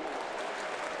in. It's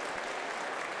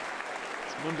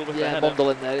Mundle with the header. Mundle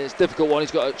in there. It's a difficult one.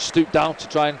 He's got to stoop down to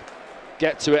try and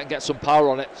get to it and get some power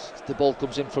on it. The ball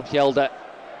comes in from Kjelder.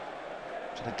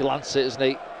 Trying to glance it, isn't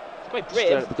he? It's quite brave.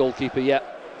 Straight at the goalkeeper, yeah.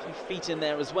 A few feet in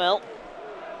there as well.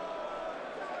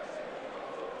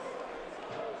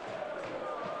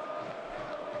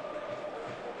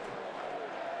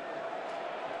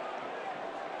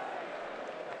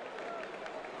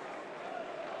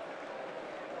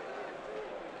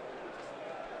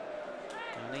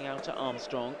 out to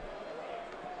Armstrong.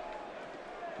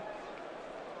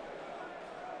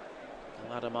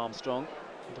 And Adam Armstrong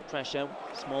under pressure.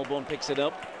 Smallbone picks it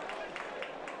up.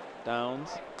 Downs.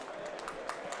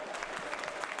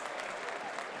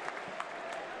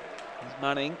 Here's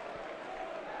Manning.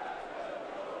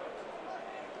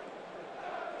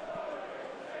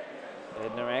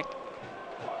 Bednarek.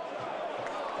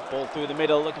 Ball through the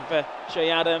middle, looking for Shea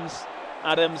Adams.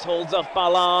 Adams holds off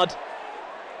Ballard.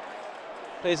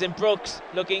 Plays in Brooks,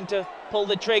 looking to pull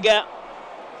the trigger.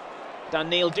 Dan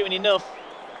Neil doing enough.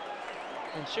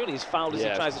 And surely he's fouled as he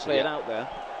tries to play it out there.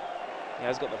 He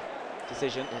has got the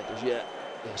decision. Yeah,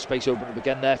 space open up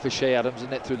again there for Shea Adams,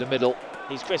 isn't it, through the middle.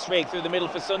 He's Chris Rigg through the middle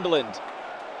for Sunderland.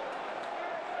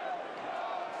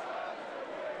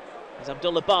 There's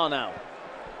Abdullah Barr now.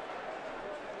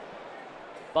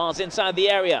 Barr's inside the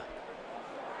area.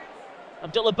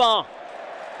 Abdullah Barr.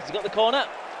 Has he got the corner?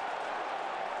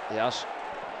 He has.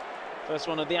 First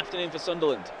one of the afternoon for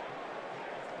Sunderland.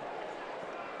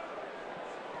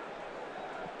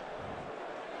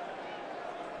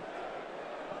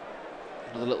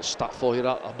 Another little stat for you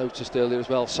that I noticed earlier as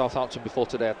well. Southampton before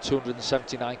today had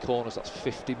 279 corners. That's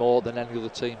 50 more than any other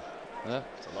team. Yeah,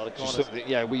 that's a lot of corners.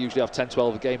 Yeah, we usually have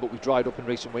 10-12 a game, but we've dried up in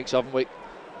recent weeks, haven't we?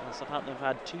 Well, Southampton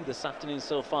have had 2 this afternoon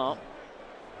so far.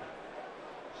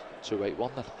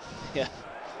 2-8-1 then. Yeah,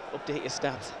 update your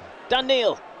stats. Dan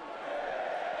Neil.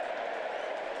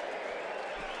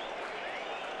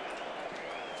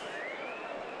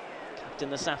 Captain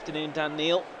this afternoon, Dan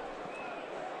Neil.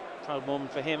 Proud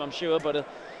moment for him, I'm sure, but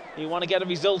you want to get a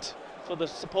result for the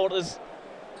supporters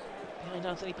behind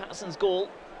Anthony Patterson's goal.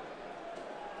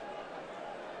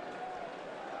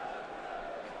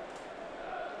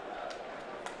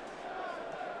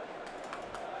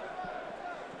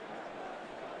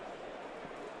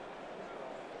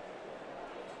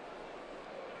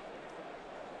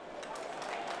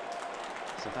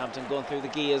 Southampton going through the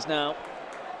gears now.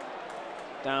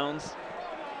 Downs.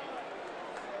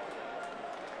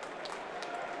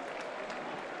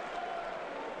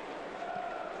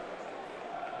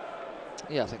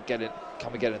 Yeah, I think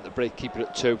can we get in the break, keep it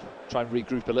at 2, try and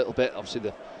regroup a little bit. Obviously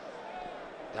the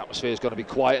atmosphere is going to be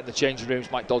quiet in the changing rooms.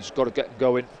 Mike Dodd's got to get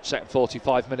going, second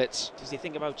 45 minutes. Does he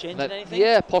think about changing anything?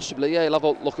 Yeah, possibly, yeah, he'll have a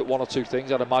look at 1 or 2 things,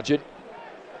 I'd imagine.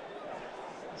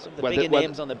 Some of the bigger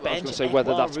names on the bench. I was going to say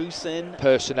whether that's Rusin,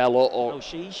 personnel or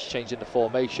changing the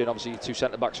formation. Obviously, your 2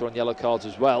 centre-backs are on yellow cards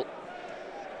as well.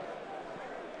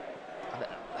 And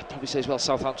I'd probably say as well,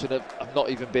 Southampton have not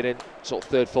even been in sort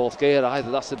of 3rd, 4th gear either.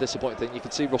 That's the disappointing thing. You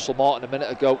could see Russell Martin a minute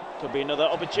ago. Could be another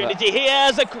opportunity.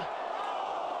 Here's a...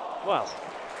 Well...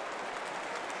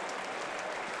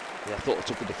 Yeah, I thought it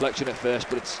took a deflection at first,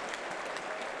 but it's...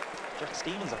 Jack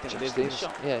Stevens, I think Jack it is. Stevens,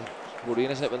 Shot. yeah. Worrying,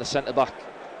 isn't it, when the centre-back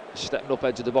is stepping up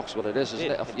edge of the box? What it is,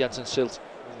 isn't it, off Jensen Silt.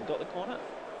 Hasn't got the corner.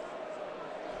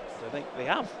 I don't think they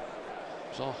have.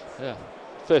 So, yeah.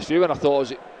 First view, and I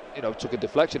thought it was, took a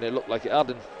deflection. It looked like it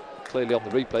had, and clearly on the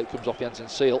replay, it comes off Jensen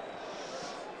Silt.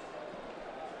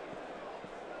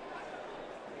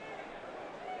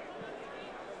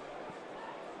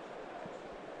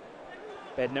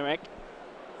 Bednarek.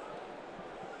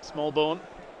 Smallbone.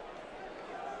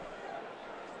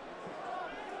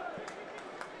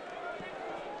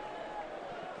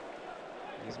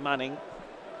 Here's Manning.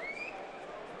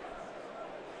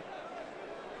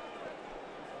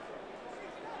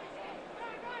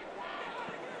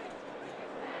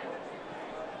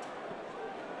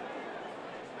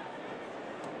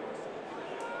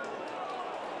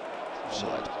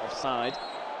 Offside.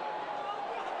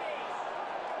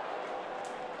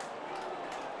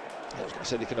 I was going to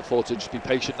say they can afford to just be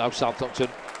patient now. Southampton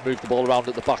move the ball around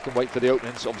at the back and wait for the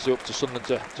openings. Obviously up to Sunderland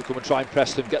to come and try and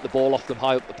press them, get the ball off them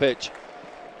high up the pitch.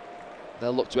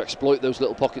 They'll look to exploit those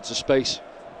little pockets of space.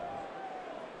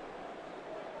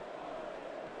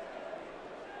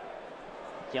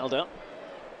 Yelder.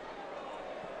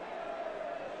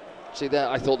 See there,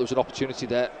 I thought there was an opportunity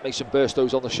there. Mason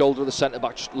Burstow's on the shoulder of the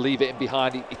centre-back, just leave it in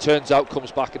behind. He turns out,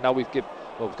 comes back, and now we've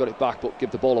got it back, but give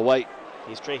the ball away.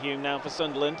 Here's Trey Hume now for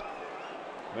Sunderland.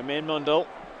 Remain Mundell.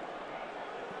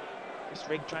 Chris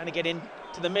Rigg trying to get in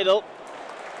to the middle.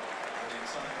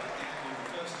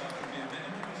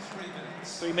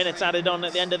 3 minutes added on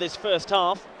at the end of this first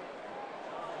half.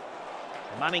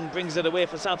 Manning brings it away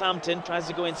for Southampton, tries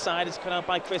to go inside, it's cut out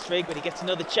by Chris Rigg, but he gets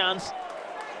another chance.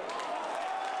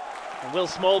 And Will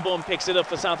Smallbone picks it up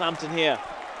for Southampton here.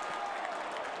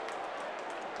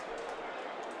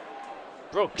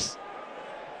 Brooks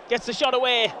gets the shot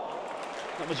away.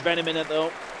 Not much venom in it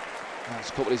though. That's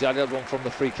a couple he's had one from the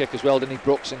free kick as well, didn't he,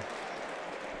 Brooks? And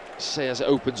say as it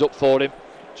opens up for him.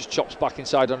 just chops back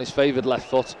inside on his favoured left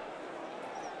foot.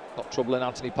 Not troubling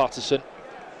Anthony Patterson.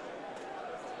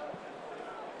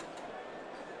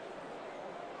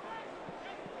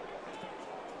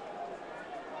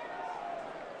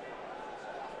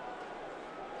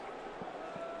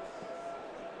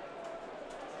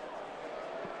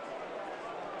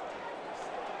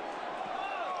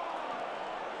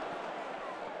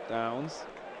 Downs,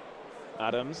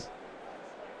 Adams.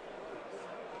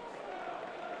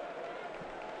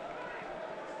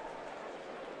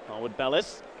 Forward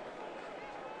Bellis.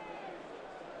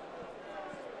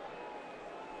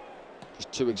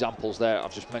 Just two examples there.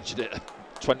 I've just mentioned it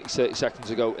 20-30 seconds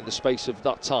ago. In the space of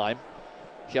that time,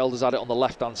 Kjelda's had it on the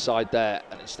left-hand side there,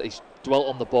 and he's dwelt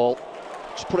on the ball.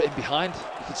 Just put it in behind.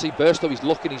 You can see Burstow, he's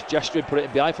looking, he's gesturing, put it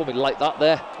in behind for me like that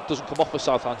there. It doesn't come off for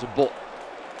Southampton, but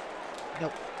you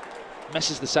know,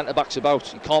 messes the centre-backs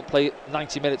about. You can't play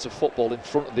 90 minutes of football in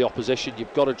front of the opposition.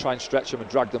 You've got to try and stretch them and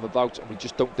drag them about, and we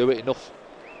just don't do it enough.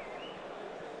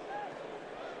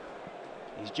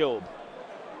 He's Job.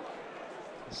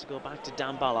 Let's go back to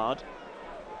Dan Ballard.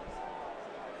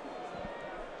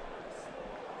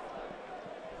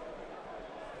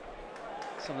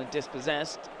 Sunderland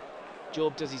dispossessed.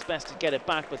 Job does his best to get it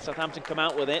back, but Southampton come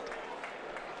out with it.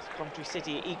 Coventry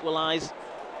City equalise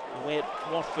away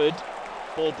at Watford.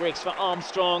 Ball breaks for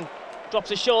Armstrong. Drops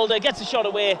his shoulder, gets a shot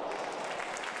away.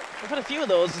 We've had a few of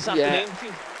those this afternoon. A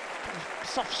few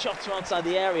soft shots from outside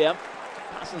the area.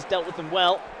 Parsons dealt with them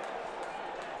well.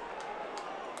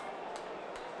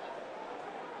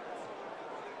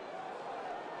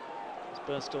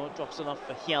 Burstow drops it off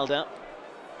for Kjelda,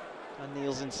 and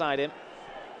Neil's inside him.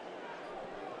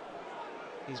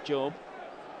 He's Job.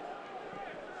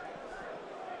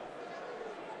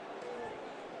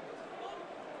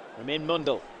 Romain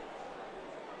Mundle.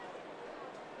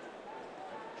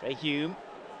 Trey Hume.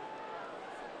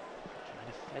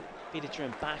 Trying to feed it to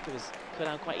him back. It was cut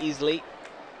out quite easily.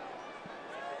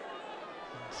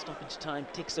 And stoppage time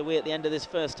ticks away at the end of this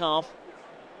first half.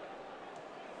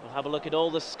 We'll have a look at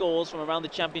all the scores from around the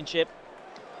championship,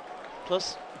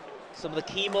 plus some of the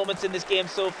key moments in this game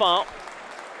so far.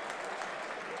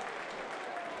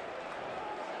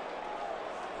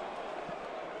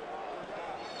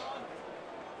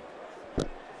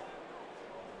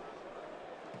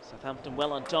 Southampton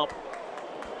well on top.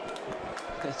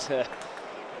 David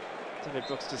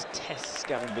Brooks just tests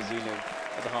Gavin Bazunu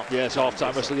at the half. Yeah, it's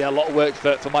half-time whistle. Yeah, a lot of work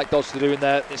for Mike Dodds to do in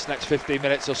there this next 15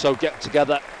 minutes or so, get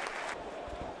together.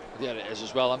 Yeah, it is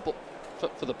as well.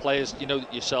 But for the players, you know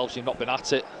yourselves, you've not been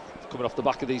at it. Coming off the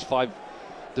back of these 5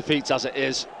 defeats as it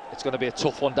is, it's going to be a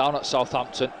tough one down at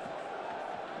Southampton.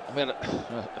 I mean,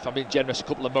 if I'm being generous, a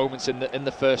couple of moments in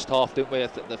the first half, didn't we? I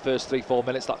think the first 3-4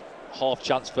 minutes, that half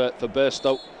chance for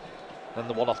Burstow, and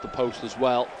the one off the post as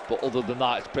well. But other than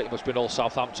that, it's pretty much been all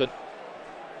Southampton,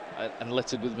 and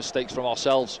littered with mistakes from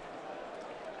ourselves.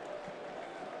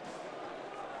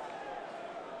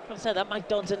 I said that Mike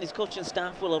Dodds and his coaching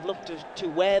staff will have looked to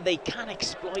where they can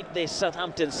exploit this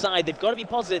Southampton side. They've got to be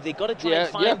positive. They've got to try and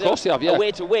find a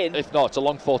way to win. If not, it's a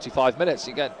long 45 minutes.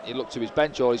 Again, he looked to his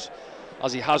bench, or as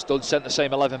he has done, sent the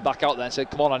same 11 back out there and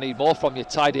said, come on, I need more from you.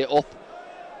 Tidy it up,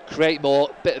 create more,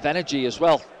 bit of energy as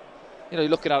well. You know, you're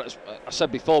looking at it, as I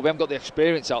said before, we haven't got the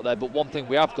experience out there, but one thing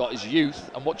we have got is youth,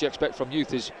 and what do you expect from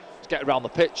youth is to get around the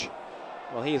pitch.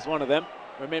 Well, he is one of them.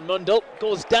 Romain Mundle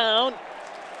goes down.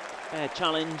 Fair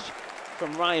challenge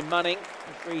from Ryan Manning,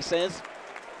 the referee says.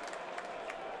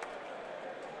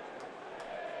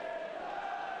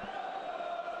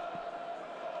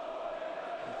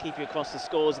 We'll keep you across the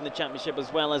scores in the championship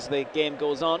as well as the game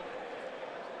goes on.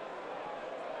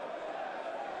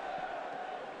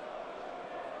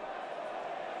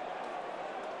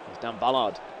 Here's Dan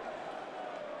Ballard.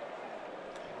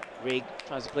 Rigg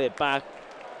tries to play it back.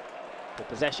 The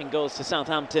possession goes to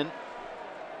Southampton.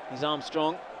 He's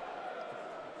Armstrong.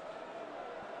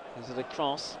 Here's it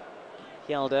across.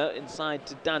 Kjelda inside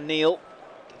to Dan Neil.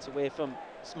 Gets away from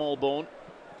Smallbone.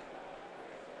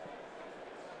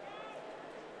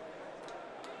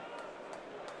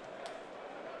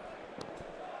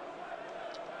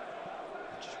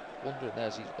 Just wondering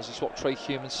there, has he swapped Trey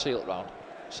Hume and Seal around?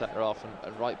 Centre half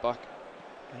and right back.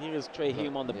 And here is Trey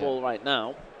Hume on the ball right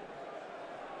now.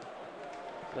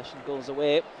 Possession goes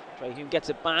away. Trey Hume gets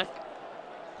it back.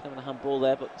 Having a handball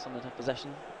there, but Sunderland have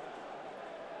possession.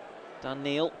 Dan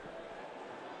Neil.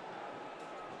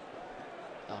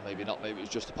 Maybe not, maybe it was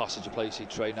just a passage of play. See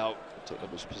Trey now taking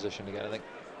up his position again, I think.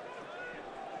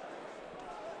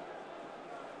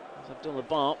 There's Abdullah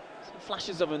Bar. Some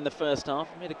flashes of him in the first half.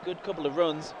 Made a good couple of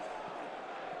runs.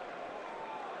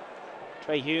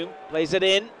 Trey Hume plays it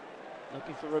in.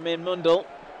 Looking for Romain Mundle.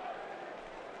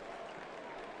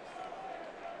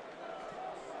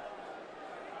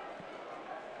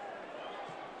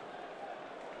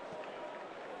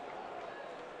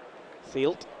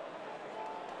 Sealed.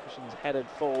 Is headed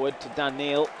forward to Dan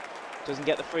Neil. Doesn't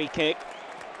get the free kick.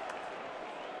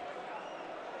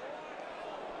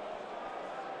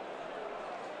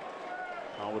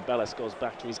 Harwood Bellis goes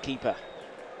back to his keeper.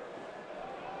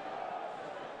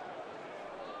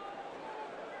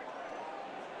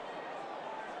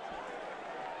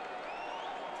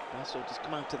 Basso just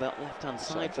come out to that left-hand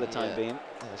side for the time being.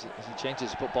 Yeah, as he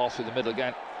changes to put ball through the middle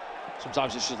again.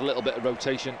 Sometimes it's just a little bit of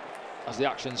rotation as the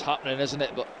action's happening, isn't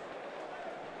it? But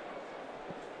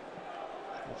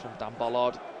from Dan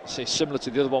Ballard, see, similar to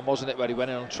the other one, wasn't it, where he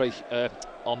went in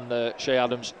on Shea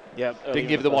Adams. Yeah, didn't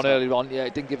give the one earlier on. Yeah,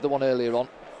 didn't give the one earlier on.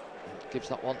 Gives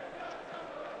that one.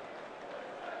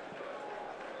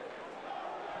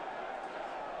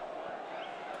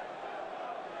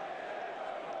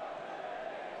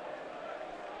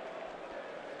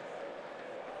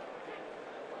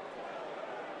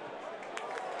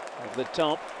 Over the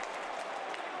top.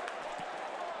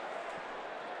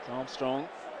 Armstrong.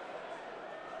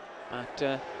 Back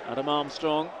to Adam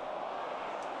Armstrong.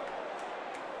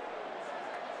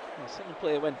 The second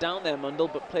player went down there,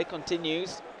 Mundle, but play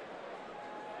continues.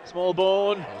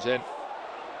 Smallbone. He's in.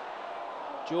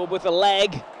 Job with a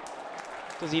leg.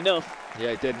 Does enough.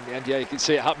 Yeah, he did in the end. Yeah, you can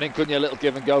see it happening, couldn't you? A little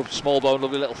give and go. Smallbone,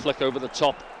 lovely little flick over the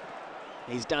top.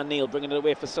 He's Dan Neil bringing it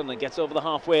away for Sunderland. Gets over the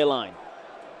halfway line.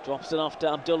 Drops it off to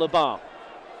Abdullah Bar.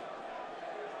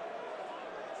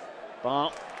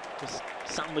 Bar just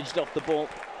sandwiched off the ball.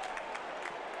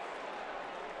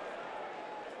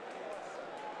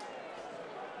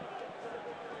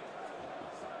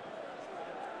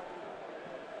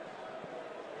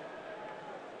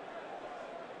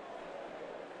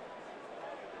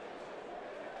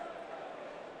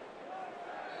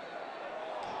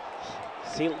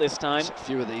 Sealed this time. A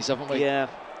few of these, haven't we? Yeah.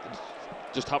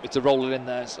 Just happy to roll it in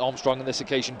there. Armstrong on this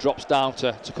occasion drops down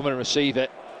to come in and receive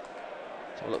it.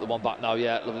 So look, the one back now,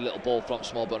 yeah, lovely little ball from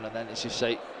Smallbone, and then as you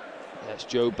say, yeah, it's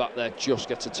Joe back there, just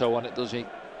gets a toe on it, does he?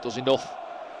 Does enough.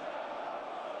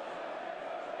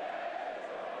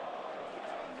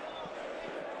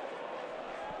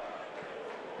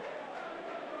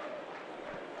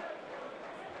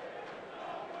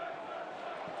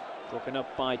 Broken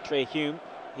up by Trey Hume.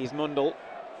 He's Mundle.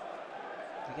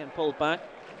 Again pulled back.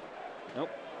 Nope.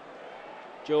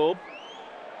 Job.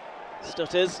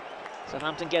 Stutters.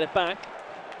 Southampton get it back.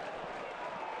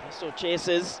 Burstow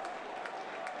chases.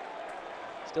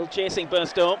 Still chasing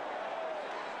Burstow.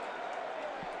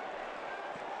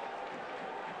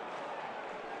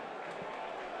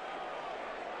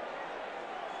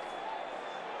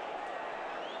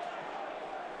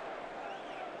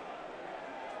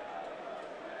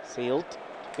 Sealed.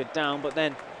 Took it down, but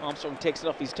then Armstrong takes it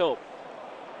off his toe.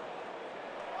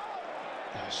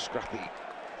 Scrappy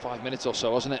 5 minutes or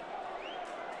so, wasn't it?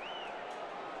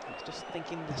 I was just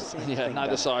thinking the same yeah, thing.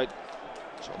 Neither side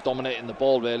sort of dominating the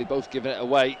ball, really, both giving it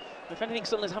away. If anything,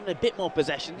 Sunderland's having a bit more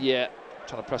possession. Yeah,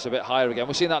 trying to press a bit higher again.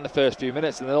 We've seen that in the first few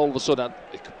minutes, and then all of a sudden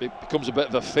it becomes a bit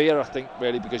of a fear, I think,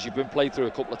 really, because you've been played through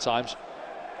a couple of times.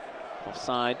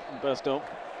 Offside, Burstow.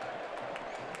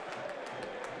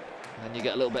 And then you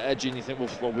get a little bit edgy and you think,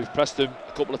 well, we've pressed them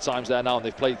a couple of times there now and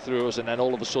they've played through us, and then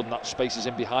all of a sudden that space is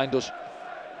in behind us.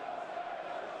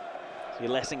 So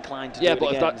you're less inclined to do it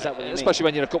again. Yeah, but especially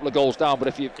when you're a couple of goals down, but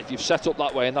if you've set up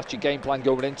that way and that's your game plan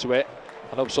going into it,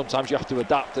 I know sometimes you have to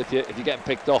adapt if you're getting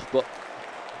picked off, but...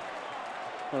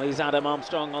 Well, he's Adam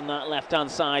Armstrong on that left-hand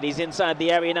side. He's inside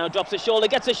the area now, drops his shoulder,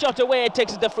 gets a shot away,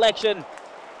 takes a deflection.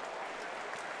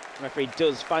 The referee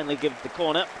does finally give the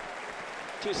corner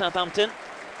to Southampton.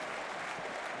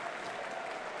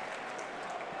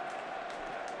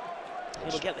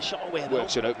 He'll get the shot away though.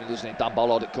 Works an opening, doesn't it? Dan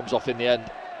Ballard, it comes off in the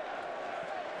end.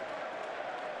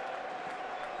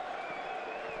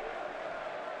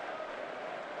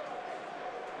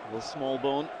 Will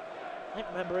Smallbone, I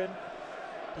remember him.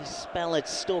 His spell at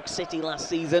Stoke City last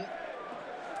season.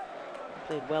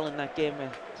 Played well in that game when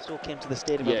Stoke came to the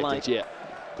Stadium of Light. Yeah,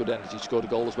 good energy, scored a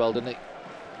goal as well, didn't he?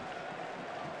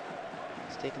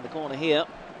 He's taking the corner here.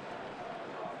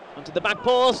 Onto the back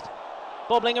post,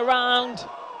 bobbling around.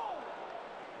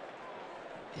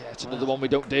 Yeah, it's another one we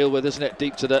don't deal with, isn't it?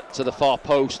 Deep to the far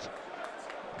post.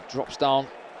 Drops down.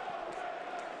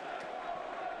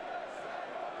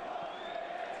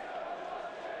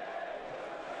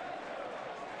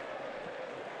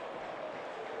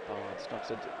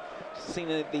 Stops it. Seen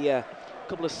the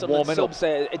couple of Sunderland subs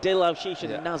there, Adil Al-Shish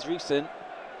and Naz Rusin.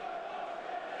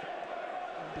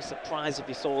 I'd be surprised if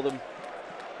you saw them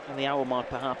on the hour mark,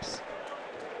 perhaps.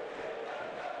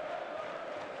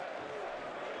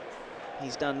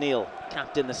 He's Dan Neil,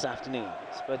 captain this afternoon.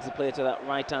 Spreads the play to that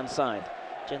right-hand side.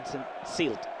 Jensen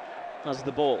Sealed. has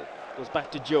the ball. Goes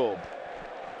back to Job.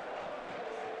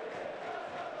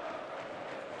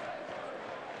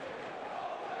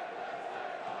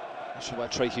 Not sure where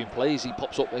Trey Hume plays. He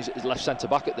pops up. He's left centre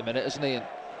back at the minute, isn't he? And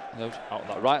out on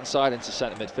that right hand side into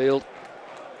centre midfield.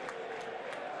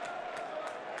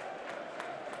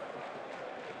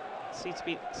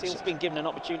 Seal's been given an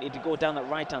opportunity to go down that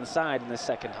right hand side in the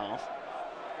second half.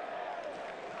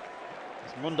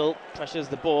 As Mundle pressures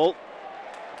the ball,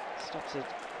 stops it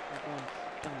going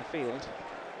down the field.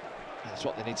 That's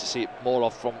what they need to see more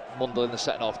of from Mundle in the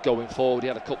second half going forward. He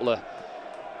had a couple of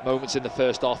moments in the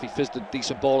first half. He fizzed a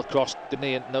decent ball across, didn't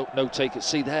he? And no take it.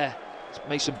 See there, it's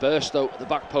Mason Burstow at the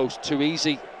back post, too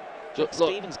easy. Look,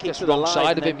 Stevens keeps the wrong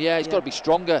side of then, him. Yeah, he's got to be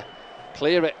stronger.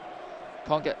 Clear it.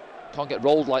 Can't get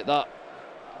rolled like that.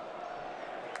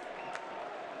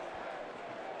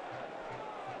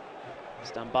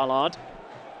 Stan Ballard.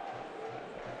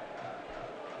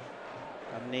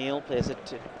 And Neil plays it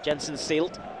to Jensen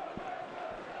Seelt.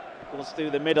 Goes through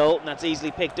the middle, and that's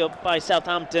easily picked up by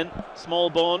Southampton.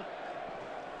 Smallbone.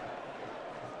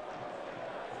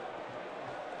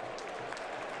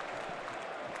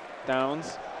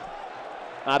 Downs.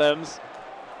 Adams.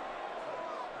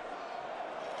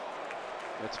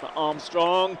 It's for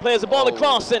Armstrong. Plays the ball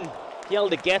across, and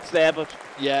Yelder gets there, but...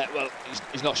 Yeah, well,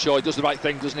 he's not sure. He does the right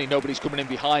thing, doesn't he? Nobody's coming in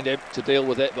behind him to deal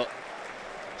with it, but...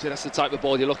 See, that's the type of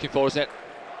ball you're looking for, isn't it?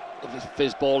 Lovely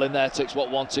fizz ball in there. Takes,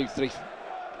 1, 2, 3...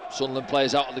 Sunderland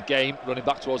players out of the game, running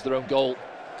back towards their own goal.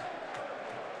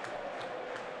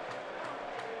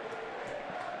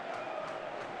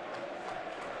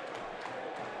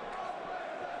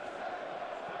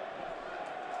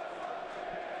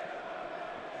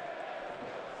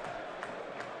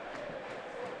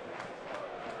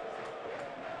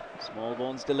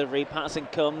 Smallbone's delivery, passing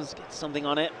comes, gets something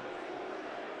on it.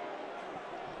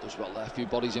 Does well there, a few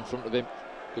bodies in front of him.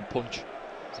 Good punch.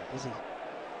 It's a busy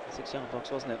 6-yard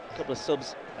box, wasn't it? A couple of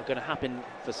subs are going to happen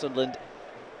for Sunderland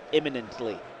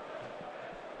imminently.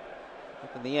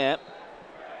 Up in the air.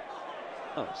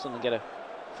 Oh, Sunderland get a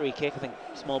free kick. I think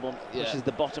Smallbone pushes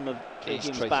the bottom of Trey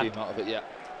Hume's back. Out of it, yeah.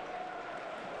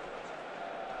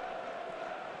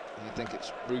 You think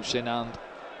it's Rusin and...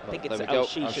 I think it's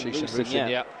Al-Shish and Rusin,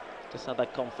 yeah. Just had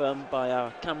that confirmed by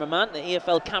our cameraman, the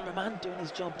EFL cameraman, doing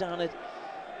his job down at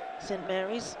St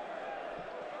Mary's.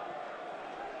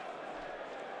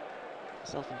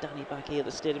 Myself and Danny back here at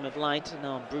the Stadium of Light in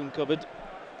our broom cupboard.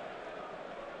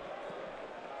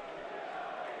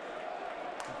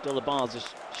 Abdullah Barnes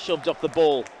just shoved off the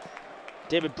ball.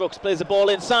 David Brooks plays the ball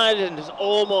inside and just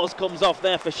almost comes off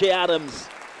there for Shea Adams.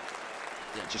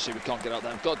 Yeah, just see we can't get out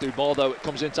there. We've got to do more though. It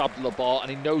comes into Abdullah Bar and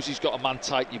he knows he's got a man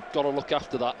tight. You've got to look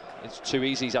after that. It's too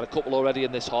easy. He's had a couple already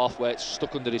in this half where it's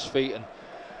stuck under his feet and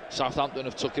Southampton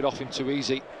have took it off him too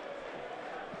easy.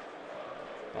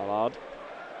 Ballard.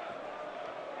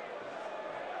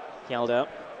 Yelder.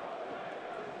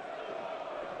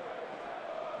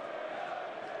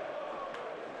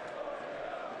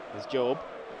 There's Job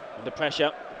under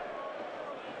pressure.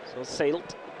 So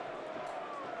Seelt.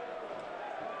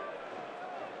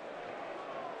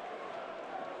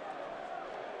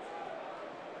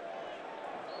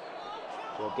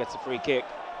 Job gets a free kick.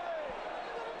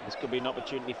 This could be an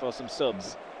opportunity for some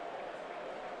subs.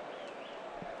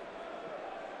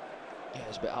 Yeah,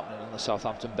 there's a bit happening on the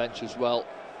Southampton bench as well.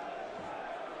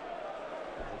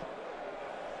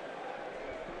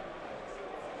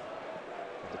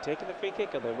 Are they taking the free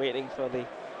kick or they're waiting for the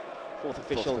fourth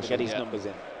official to get his numbers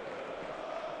in?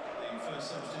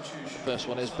 The first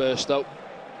one is Burstow.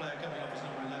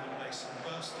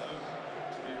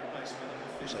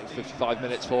 So 55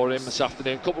 minutes for him this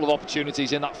afternoon. A couple of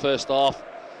opportunities in that first half.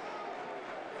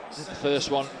 The first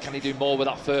one, can he do more with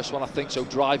that first one? I think so.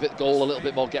 Drive it, goal a little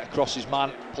bit more, get across his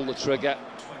man, pull the trigger,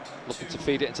 looking to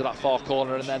feed it into that far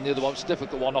corner, and then the other one's a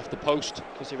difficult one off the post.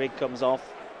 Chrissy Rigg comes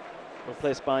off,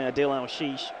 replaced by Adil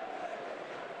Al-Shish.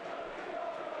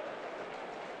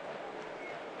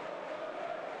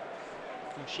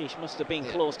 Al-Shish must have been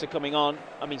close to coming on.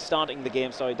 I mean, starting the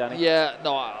game, sorry, Danny. Yeah,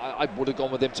 no, I would have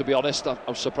gone with him, to be honest. I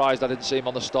was surprised I didn't see him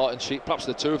on the starting sheet. Perhaps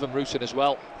the two of them, Rusin as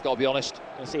well, I've got to be honest.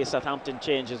 We'll see a Southampton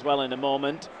change as well in a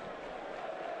moment.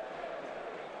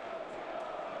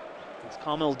 It's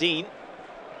Carmel Dean.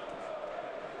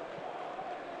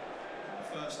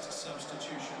 First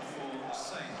substitution for the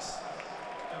Saints.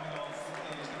 Coming off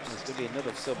is There's going to be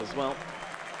another sub as well.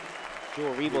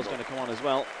 Joe Rebo's going to come on as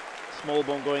well.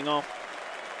 Smallbone going off.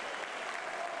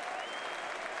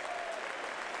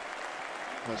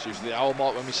 That's usually the hour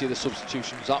mark when we see the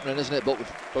substitutions happening, isn't it? But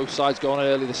with both sides going on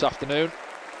early this afternoon.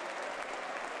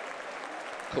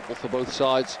 Couple for both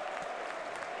sides.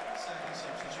 second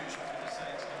substitution for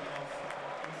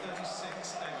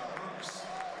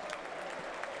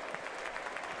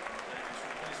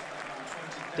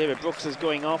David Brooks is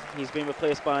going off. He's been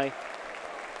replaced by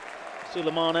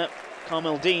Sulemana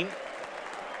Kamaldeen.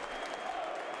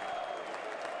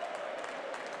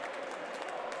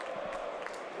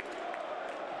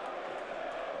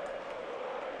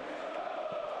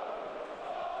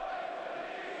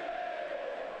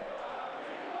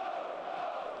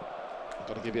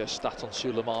 Got to give you a stat on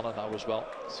Sulemana now as well.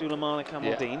 Sulemana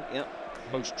Kamaldeen, yeah.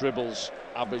 Most dribbles,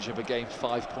 average of a game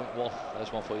 5.1.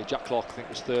 There's one for you. Jack Clark, I think,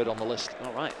 was third on the list.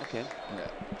 All right, okay. Yeah.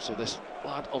 So this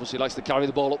lad obviously likes to carry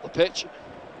the ball up the pitch.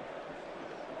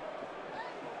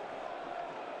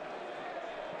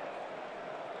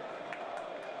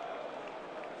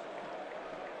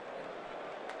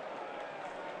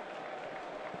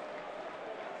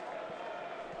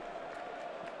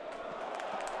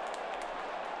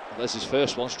 There's his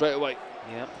first one straight away.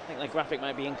 Yeah, I think the graphic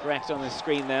might be incorrect on the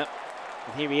screen there.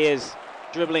 And here he is,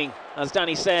 dribbling, as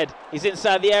Danny said. He's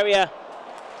inside the area.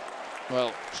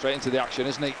 Well, straight into the action,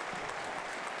 isn't he?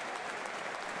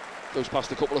 Goes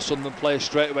past a couple of Sunderland players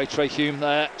straight away. Trey Hume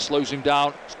there, slows him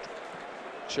down,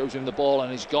 shows him the ball,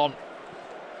 and he's gone.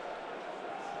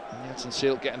 And Jensen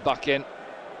Seelt getting back in.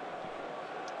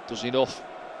 Does enough.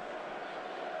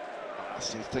 I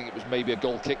think it was maybe a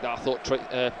goal kick that I thought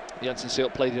Jensen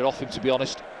Seelt played it off him, to be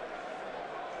honest.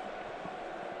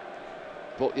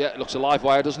 But yeah, it looks a live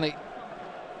wire, doesn't he?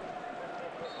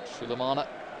 Sulemana.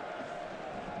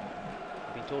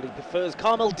 I've been told he prefers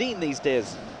Kamaldeen these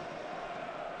days.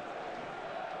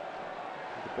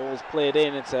 The ball's played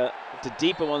in, it's a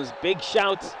deeper one, it's big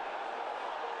shout.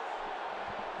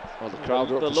 Well, the crowd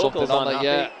are up for something on it,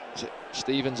 yeah.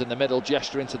 Stevens in the middle,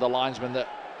 gesturing to the linesman that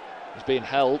is being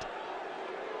held.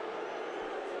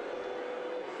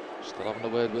 Still having a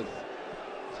word with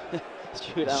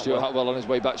Stuart Atwell on his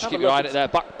way back. Just keep your eye on it there,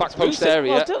 back post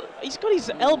area. Well, he's got his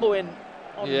elbow in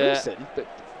on Lucen.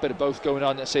 Bit of both going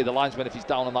on. Let's see the linesman, if he's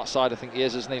down on that side, I think he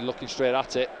is, isn't he? Looking straight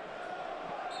at it.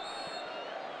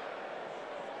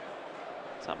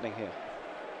 What's happening here?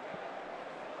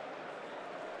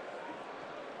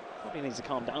 Probably needs to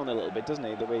calm down a little bit, doesn't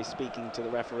he, the way he's speaking to the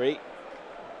referee.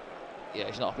 Yeah,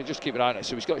 he's not. Just keep an eye on it.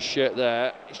 So he's got his shirt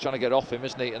there. He's trying to get off him,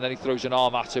 isn't he? And then he throws an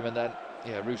arm at him, and then,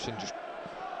 yeah, Rusyn just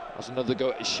has another go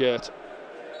at his shirt.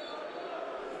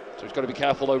 So he's got to be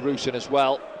careful, though, Rusyn, as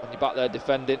well, when you're back there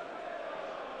defending.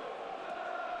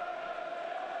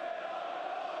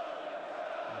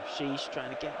 Sheesh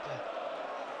trying to get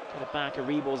it back.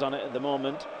 Aribo's on it at the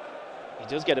moment. He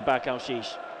does get it back,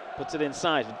 Sheesh. Puts it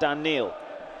inside for Dan Neil.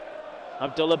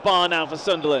 Abdullah Barr now for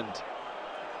Sunderland.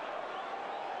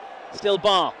 Still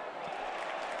Barr.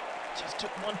 Just took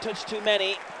one touch too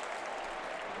many.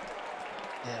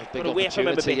 Yeah, big got away from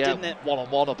him a bit, didn't it?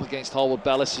 One-on-one up against Harwood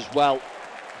Bellis as well.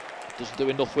 Doesn't do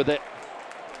enough with it.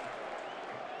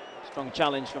 Strong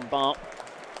challenge from Barr.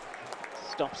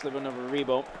 Stops the run of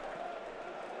Aribo.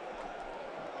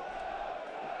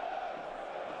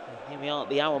 Here we are at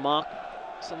the hour mark.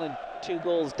 Sunderland 2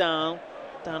 goals down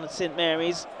at St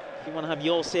Mary's. If you want to have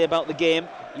your say about the game,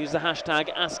 use the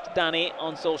hashtag AskDanny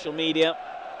on social media.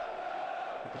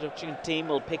 The production team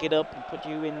will pick it up and put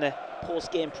you in the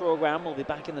post-game programme. We'll be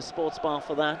back in the sports bar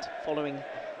for that, following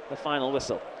the final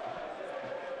whistle.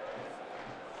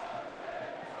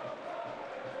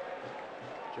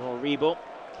 Joe Aribo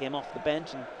came off the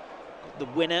bench and got the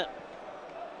winner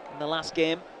in the last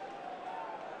game.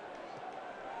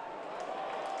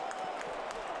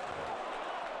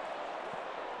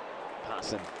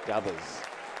 Gathers.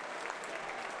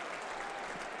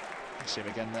 You see him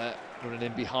again there, running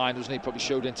in behind, wasn't he? Probably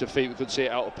showed into feet, we couldn't see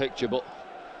it out of picture, but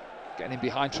getting in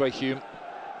behind Trey Hume.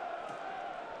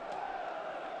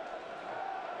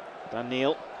 Dan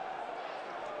Neil.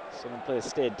 Someone player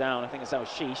stayed down, I think it's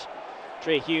Sheesh.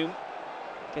 Trey Hume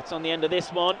gets on the end of this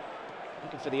one,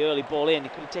 looking for the early ball in. He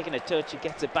could have taken a touch, he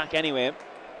gets it back anyway.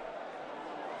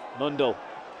 Mundle,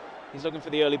 he's looking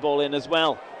for the early ball in as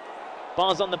well.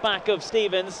 Bar's on the back of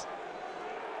Stevens.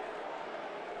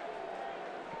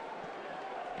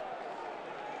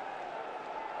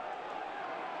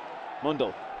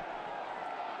 Mundle.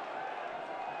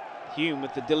 Hume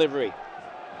with the delivery.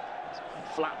 It's quite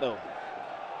flat though.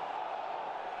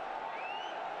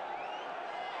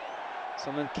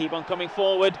 Someone keep on coming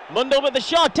forward. Mundle with the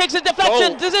shot, takes a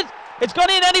deflection. Does it? It's gone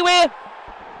in anyway.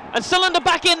 And Sunderland are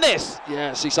back in this.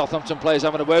 Yeah, see Southampton players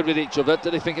having a word with each other.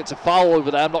 Do they think it's a foul over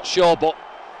there? I'm not sure, but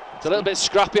it's a little bit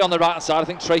scrappy on the right hand side. I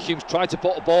think Trey Hume's tried to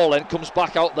put a ball in, comes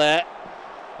back out there,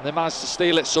 and they managed to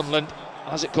steal it, Sunderland.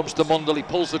 As it comes to Mundle, he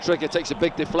pulls the trigger, takes a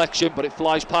big deflection, but it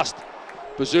flies past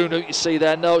Bazunu. You see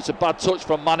there, no, it's a bad touch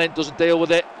from Manning, doesn't deal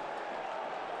with it.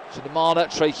 So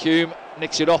Sulemana, Trey Hume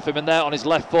nicks it off him, and there on his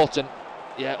left foot, and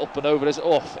Yeah, up and over, is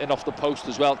off, in off the post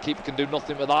as well. Keeper can do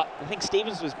nothing with that. I think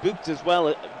Stevens was booked as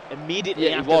well immediately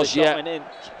Yeah, after he was, the shot went in.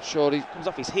 Sure, he Comes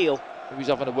off his heel. was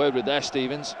having a word with there,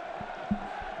 Stevens.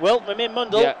 Well, Ramin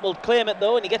Mundle will claim it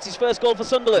though, and he gets his first goal for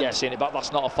Sunderland. Yeah, seeing it back.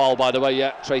 That's not a foul, by the way.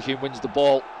 Yeah, Trayhume wins the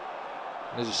ball.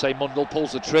 And as I say, Mundle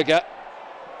pulls the trigger.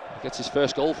 He gets his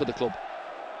first goal for the club.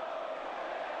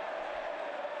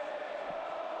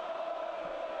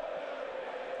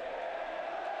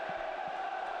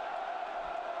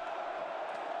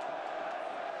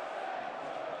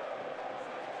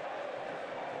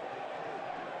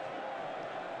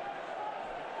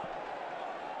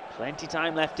 Plenty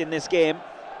time left in this game.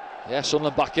 Yeah,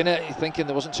 Sunderland back in it. You're thinking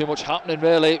there wasn't too much happening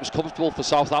really. It was comfortable for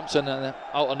Southampton, and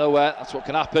out of nowhere, that's what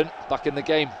can happen. Back in the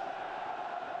game.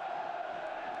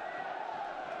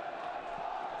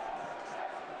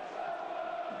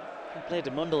 Played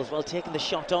to Mundle as well, taking the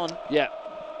shot on. Yeah.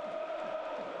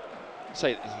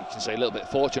 You can say a little bit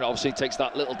fortunate. Obviously, takes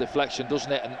that little deflection,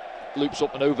 doesn't it, and loops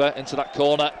up and over into that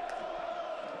corner.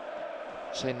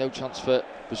 Say no chance for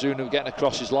Bazunu getting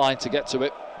across his line to get to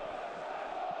it.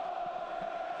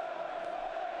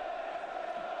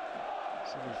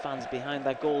 Some fans behind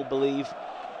that goal believe.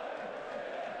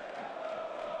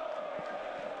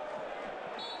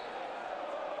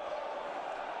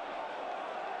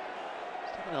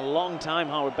 It's taken a long time,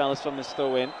 Howard Bellis, from this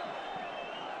throw in.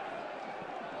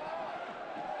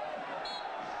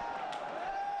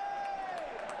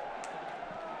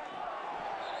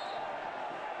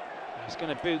 He's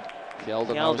going to boot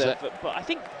Gelder, but I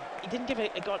think he didn't give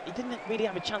it. He didn't really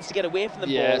have a chance to get away from the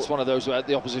ball. Yeah, it's one of those where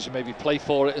the opposition maybe play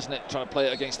for it, isn't it? Trying to play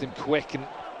it against him quick, and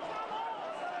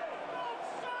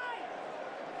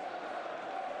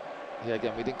yeah,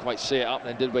 again, we didn't quite see it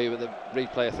happening, did we? With the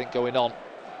replay, I think, going on.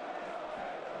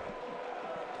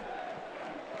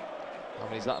 How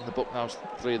many is that in the book now? It's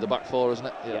 3 of the back 4, isn't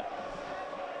it? Yeah.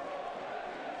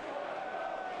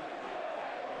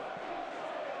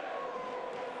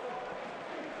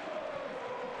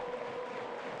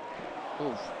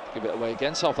 Oof, give it away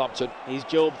again, Southampton. He's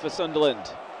Job for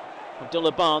Sunderland.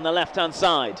 Abdullah Bar on the left-hand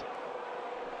side.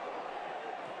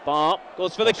 Bar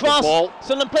goes for the cross.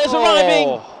 Sunderland players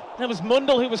arriving. That was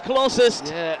Mundle who was closest.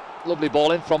 Yeah, lovely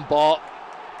ball in from Bar.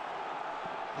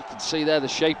 You can see there the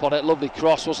shape on it. Lovely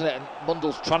cross, wasn't it? And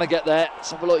Mundle's trying to get there.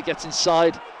 Let's have a look. He gets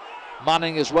inside.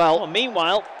 Manning as well. Oh,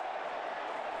 meanwhile,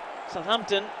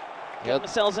 Southampton get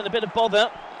themselves in a bit of bother.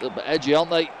 A little bit edgy,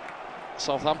 aren't they?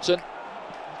 Southampton.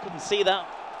 Couldn't see that.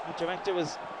 The director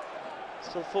was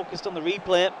still focused on the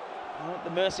replay. At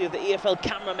the mercy of the EFL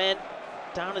cameramen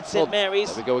down at St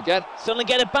Mary's. There we go again. Sunderland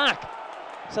get it back.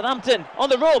 Southampton on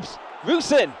the ropes.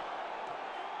 Rusin.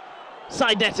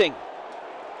 Side netting.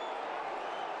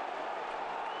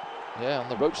 Yeah, on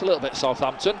the ropes a little bit,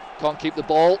 Southampton. Can't keep the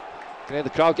ball. Can hear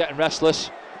the crowd getting restless.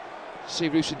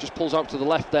 See Rusin just pulls out to the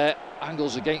left there.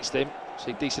 Angles against him.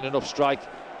 See, decent enough strike.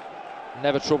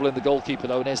 Never troubling the goalkeeper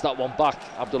though, and here's that one back.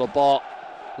 Abdullah Bar,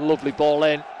 lovely ball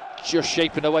in. Just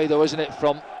shaping away though, isn't it,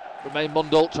 from Ramin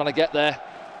Mundle, trying to get there.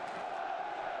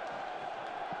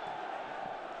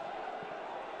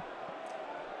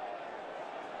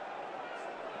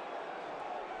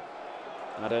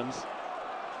 Adams.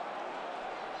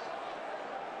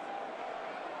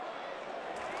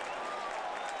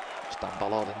 Dan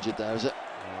Ballard injured there, is it?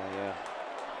 Yeah.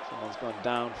 Someone's gone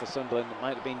down for Sunderland. It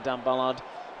might have been Dan Ballard.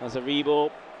 As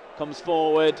Aribo comes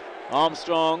forward.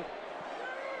 Armstrong.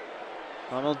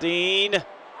 Arnoldine.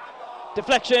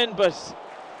 Deflection, but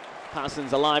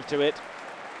Parsons alive to it.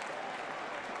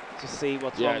 Just see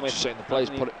what's wrong with. Yeah, just saying the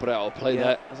players put it out of play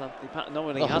there.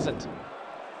 No, he hasn't.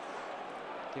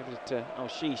 Give it to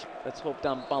sheesh. Let's hope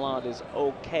Dan Ballard is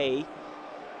okay.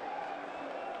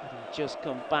 Just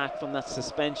come back from that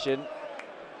suspension.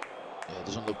 Yeah, it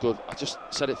doesn't look good. I just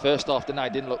said it first half, didn't I?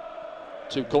 Didn't look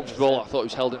too comfortable. I thought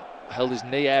he was held his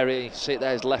knee area. You see it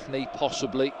there, his left knee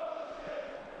possibly.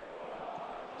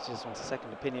 Just wants a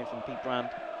second opinion from Pete Brand.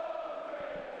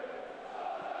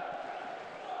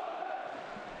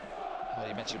 Well,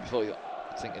 you mentioned before, you're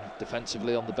thinking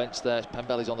defensively on the bench there.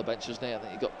 Pembele's on the bench, isn't he? I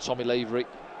think you got Tommy Lavery.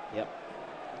 Yep.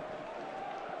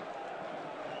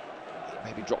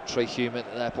 Maybe drop Trayhume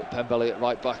into there, put Pembele at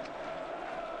right back.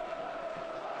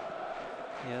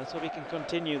 Yeah, that's what we can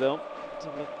continue though. Let's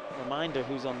have a reminder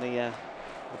who's on the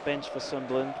bench for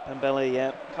Sunderland.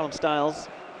 Pembele, Callum Styles.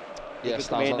 Yeah,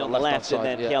 Styles on the left side,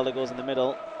 and then Kjelder goes in the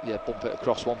middle. Yeah, bump it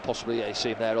across one possibly. Yeah, you see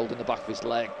him there holding the back of his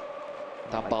leg.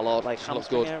 Dan Ballard, like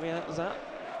hamstring area, is that?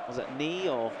 Was it knee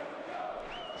or?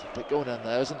 There's a bit going in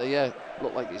there, isn't there? Yeah,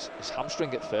 looked like his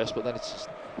hamstring at first, but then it's his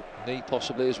knee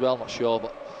possibly as well, not sure.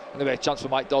 But anyway, a chance for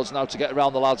Mike Dodds now to get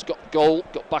around the lads. Got goal,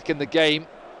 got back in the game.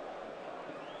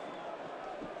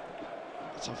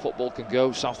 That's how football can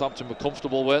go. Southampton were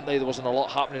comfortable, weren't they? There wasn't a lot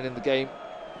happening in the game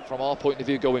from our point of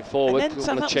view going forward. A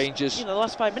couple of changes. You know, the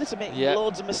last 5 minutes are making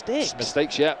loads of mistakes.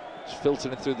 Mistakes, yeah. It's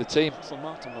filtering through the team. So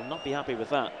Martin will not be happy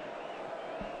with that.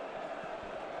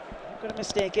 Got a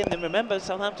mistake in them. Remember,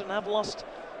 Southampton have lost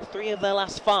 3 of their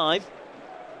last 5.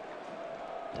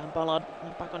 Dan Ballard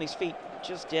not back on his feet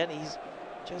just yet. He's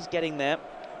just getting there.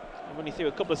 Running through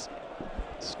a couple of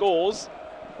scores.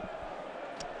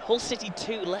 Hull City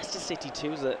 2, Leicester City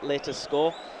 2 is the latest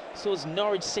score. So is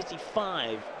Norwich City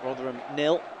 5, Rotherham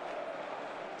 0.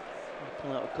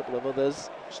 Pull out a couple of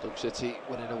others. Stoke City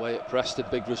winning away at Preston.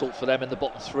 Big result for them in the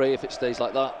bottom 3 if it stays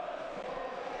like that.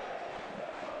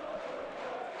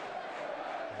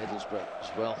 Middlesbrough as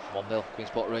well, 1-0,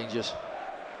 Queen's Park Rangers.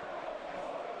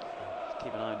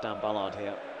 Keep an eye on Dan Ballard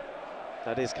here.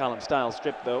 That is Callum Styles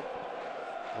stripped though.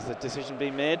 Has the decision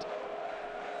been made?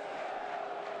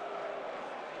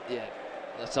 Yeah,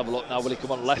 let's have a look now. Will he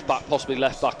come on left back, possibly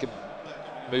left back, and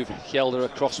move Kjelder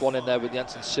across one in there with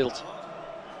Jensen Silt?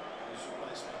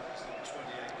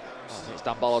 I think it's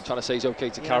Dan Ballard trying to say he's okay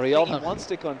to carry on. He wants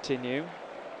to continue.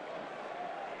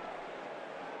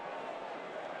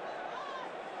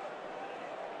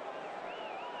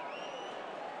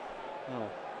 Oh.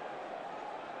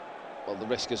 Well, the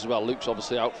risk as well. Luke's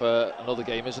obviously out for another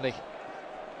game, isn't he?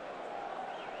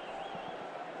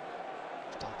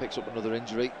 Dan picks up another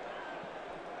injury.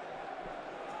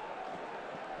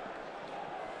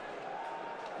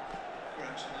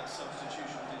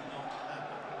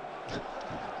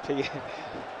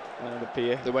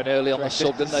 Pia. They went early on the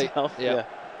sub, didn't they? Yeah.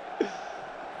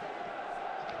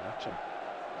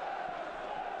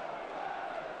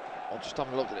 I'll just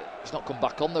have a look at it. He's not come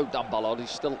back on though, Dan Ballard. He's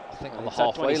still, I think, on the It's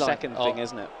halfway line. Second thing,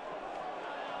 isn't it?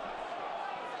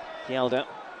 Kjelder.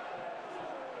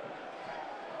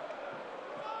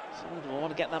 So we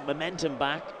want to get that momentum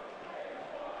back.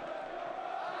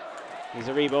 Here's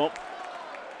a rebound.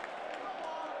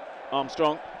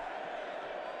 Armstrong.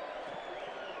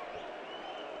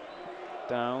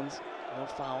 Downs, no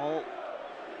foul.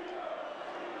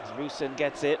 As Rusin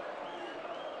gets it,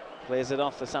 plays it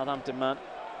off the Southampton man.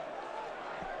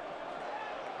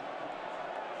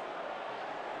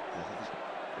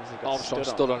 Armstrong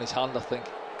stood on his hand, I think.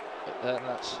 I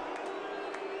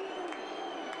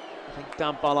think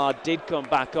Dan Ballard did come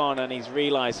back on, and he's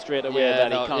realised straight away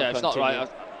that he can't continue. It's not right.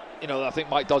 I think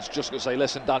Mike Dodd's just going to say,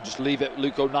 listen, Dan, just leave it.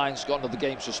 Luke O'Nine's got another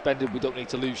game suspended. We don't need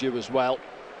to lose you as well.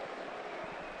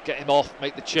 Get him off,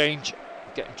 make the change,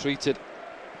 get him treated.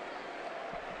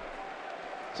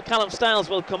 So Callum Styles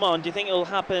will come on. Do you think it will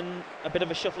happen a bit of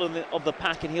a shuffle of the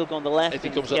pack and he'll go on the left? If he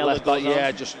comes at left back,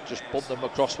 yeah, just bump them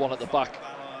across one at the back.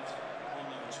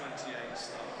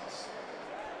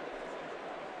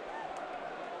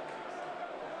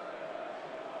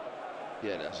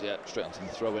 Yeah, it is, yeah, straight onto the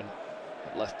throw-in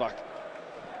at left back.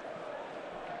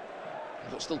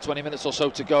 We've got still 20 minutes or so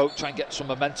to go. Try and get some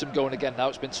momentum going again now.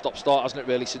 It's been stop-start, hasn't it,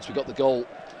 really, since we got the goal.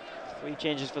 3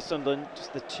 changes for Sunderland,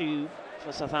 just the 2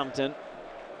 for Southampton.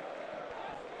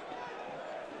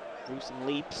 Rusin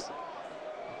leaps,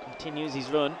 continues his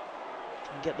run,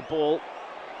 try and get the ball.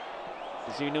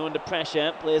 Zunu under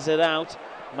pressure, plays it out.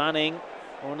 Manning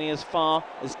only as far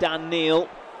as Dan Neil.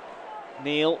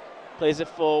 Neil plays it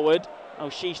forward.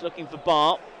 Sheesh looking for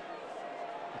Bart.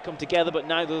 They come together, but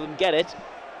neither of them get it.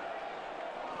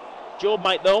 Job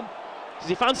might though. Does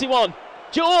he fancy one?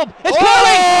 Job! It's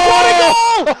curling! What a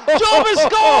goal! Job has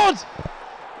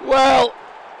scored! Well,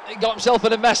 he got himself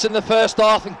in a mess in the first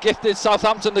half and gifted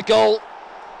Southampton the goal.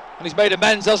 And he's made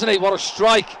amends, hasn't he? What a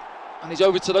strike. And he's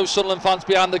over to those Sunderland fans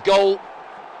behind the goal.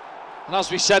 And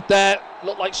as we said there,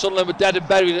 looked like Sunderland were dead and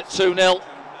buried at 2-0.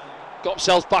 Got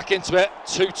themselves back into it,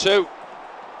 2-2.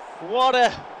 What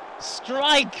a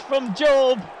strike from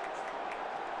Job.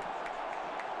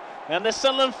 And the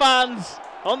Sunderland fans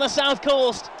on the south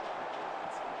coast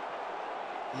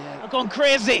are gone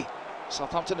crazy.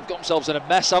 Southampton have got themselves in a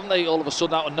mess, haven't they? All of a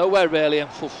sudden out of nowhere, really, and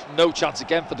no chance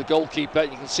again for the goalkeeper.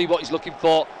 You can see what he's looking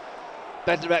for.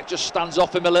 Benderek just stands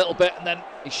off him a little bit, and then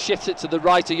he shifts it to the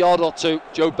right a yard or two.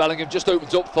 Joe Bellingham just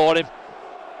opens up for him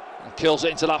and kills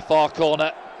it into that far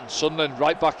corner. And Sunderland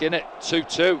right back in it,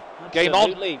 2-2. Game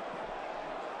on.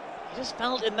 You just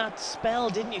felt in that spell,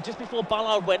 didn't you? Just before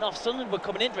Ballard went off, Sunderland were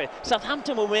coming into it.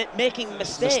 Southampton were making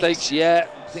mistakes. Mistakes, yeah.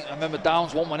 I remember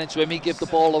Downs, one went into him, he gave the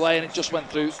ball away, and it just went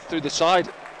through the side.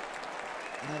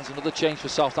 And there's another change for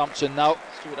Southampton now.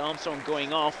 Stuart Armstrong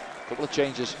going off. A couple of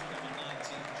changes.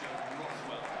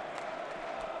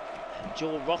 And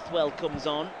Joe Rothwell comes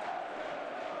on.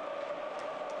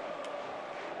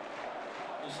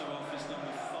 Also off is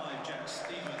number 5, Jack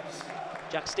Stevens.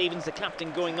 Jack Stevens, the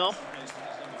captain, going off.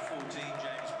 Number 14,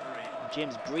 James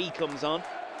James Bree comes on.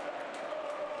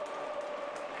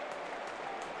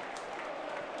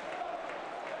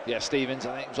 Yeah, Stevens,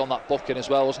 I think, was on that booking as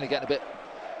well, wasn't he? Getting a bit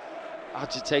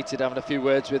agitated, having a few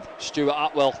words with Stuart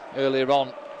Atwell earlier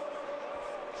on.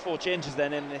 4 changes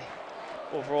then in the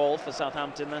overall for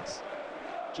Southampton. That's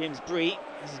James Bree.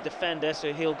 He's a defender,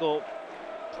 so he'll go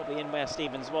probably in where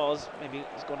Stevens was. Maybe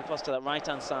he's going across to that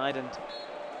right-hand side, and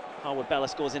Howard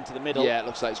Bellis goes into the middle. Yeah, it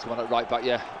looks like he's coming out right back,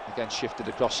 yeah. Again, shifted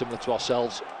across, similar to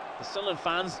ourselves. The Sunderland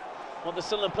fans want the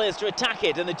Sunderland players to attack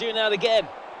it, and they're doing that again.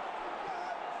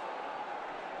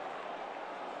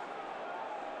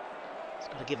 It's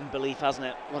got to give him belief, hasn't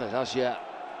it? Well, it has, yeah.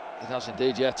 It has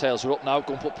indeed, yeah. Tails are up now,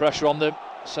 go and put pressure on them.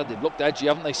 Said they've looked edgy,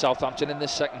 haven't they, Southampton, in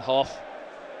this second half.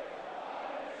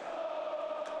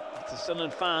 It's the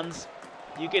Sunderland fans.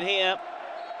 You can hear.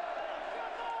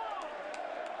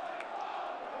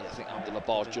 Yeah, I think Andy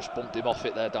Labarge just bumped him off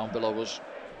it there down below us.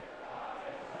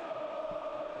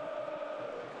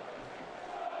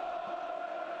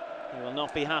 He will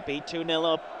not be happy.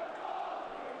 2-0 up.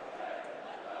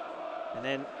 And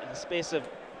then in the space of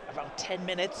around 10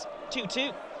 minutes,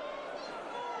 2-2.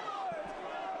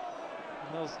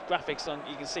 Those graphics on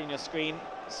you can see on your screen,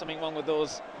 something wrong with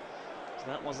those. So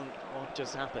that wasn't what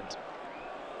just happened.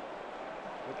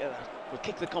 We'll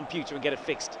kick the computer and get it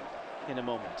fixed in a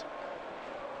moment.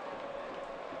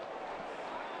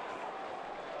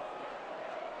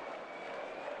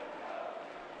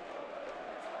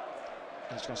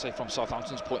 I was going to say, from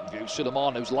Southampton's point of view,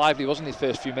 Suleiman, who's lively, wasn't he, the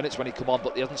first few minutes when he come on,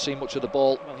 but he hasn't seen much of the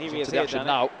ball. Well, here he is the action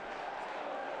now.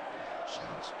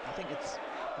 I think it's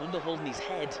Mundell holding his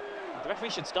head. The referee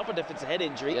should stop it if it's a head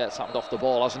injury. Yeah, it's happened off the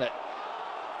ball, hasn't it?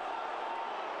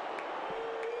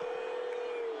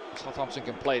 Southampton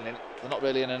complaining. They're not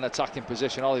really in an attacking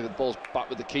position, are they? The ball's back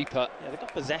with the keeper. Yeah, they've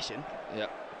got possession. Yeah.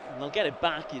 And they'll get it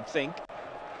back, you'd think.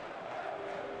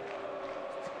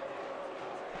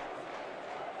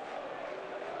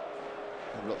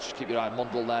 Look, just keep your eye on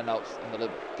Mundell there now. I'm going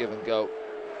to give and go.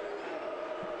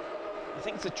 I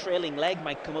think it's a trailing leg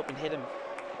might come up and hit him.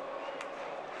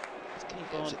 It's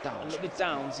going Is it Downs? a little bit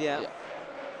Downs, yeah.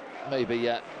 Maybe,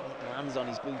 yeah. It lands on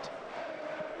his boot.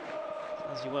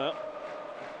 As you were.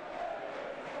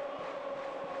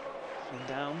 Flynn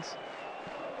Downs.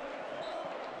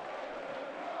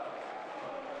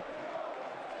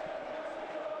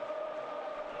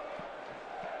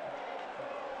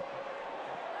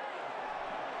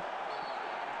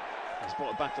 He's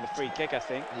brought it back for the free kick, I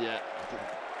think. Yeah.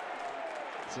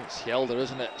 I think it's Hjelde,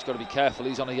 isn't it? He's got to be careful.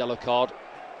 He's on a yellow card.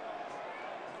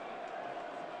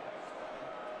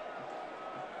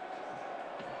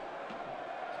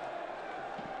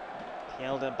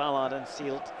 Hjelde, Ballard and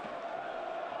Sealed.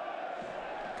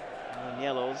 And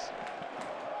yellows.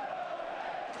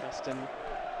 Preston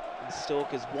and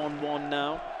Stoke is 1-1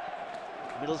 now.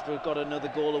 Middlesbrough got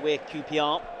another goal away at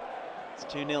QPR. It's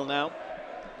 2-0 now.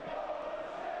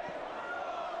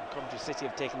 Coventry City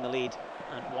have taken the lead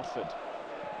at Watford.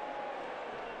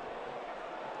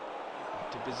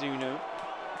 To Bazunu.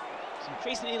 He's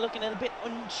increasingly looking a bit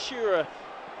unsure,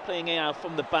 playing it out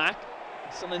from the back.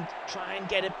 Sunderland try and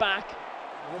get it back.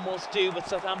 Almost do, but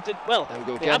Southampton, well,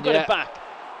 they have got it back.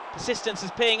 Persistence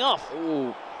is paying off.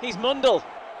 Ooh. He's Mundell.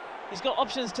 He's got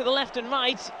options to the left and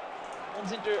right.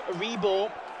 Runs into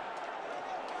Aribo.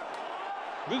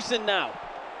 Rusin now.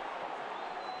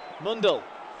 Mundell.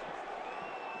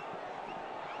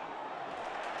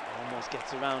 Almost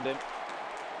gets around him.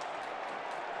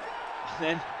 And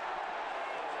then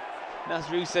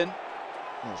Nasrusin.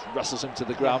 Wrestles him to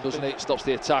the ground, doesn't he? Stops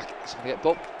the attack. He's going to get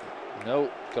bumped.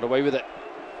 No, got away with it.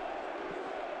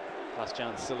 Last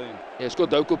chance, Saloon. Yeah, it's good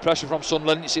though. Good pressure from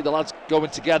Sunderland. You see the lads going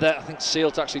together. I think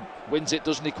Sealt actually wins it,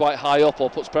 doesn't he? Quite high up, or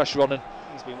puts pressure on. And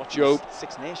he's been watching Job.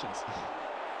 Six Nations.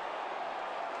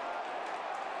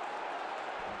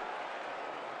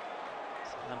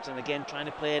 Southampton again trying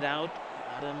to play it out.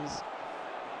 Adams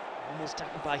almost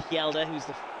tackled by Hjelde, who's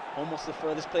almost the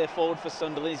furthest player forward for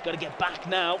Sunderland. He's got to get back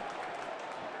now.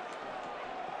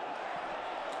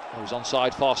 Oh, he's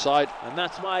onside, far side. And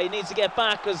that's why he needs to get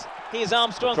back, because he's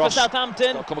Armstrong for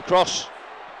Southampton. Got to come across.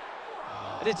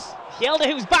 But it's Hjelde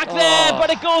who's back there, but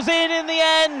it goes in the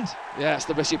end. Yeah, it's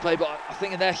the risky play, but I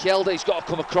think in there Hjelde, he's got to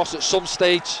come across at some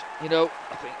stage. You know,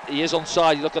 I think he is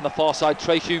onside. You look on the far side,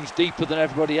 Trey Hume's deeper than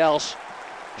everybody else.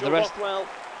 Joe Rockwell.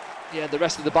 Yeah, the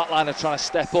rest of the back line are trying to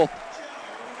step up.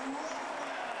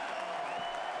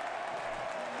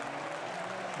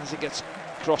 As it gets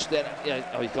crossed in, yeah,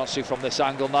 oh, you can't see from this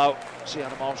angle now. See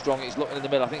Adam Armstrong, he's looking in the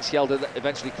middle. I think Hjelde that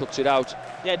eventually cuts it out.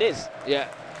 Yeah, it is. Yeah,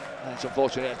 and it's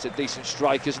unfortunate. It's a decent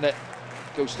strike, isn't it?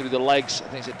 Goes through the legs. I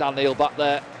think it's a Dan Neil back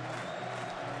there.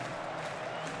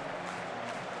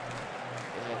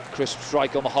 crisp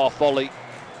strike on the half volley.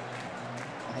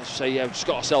 And as I say, yeah, we've just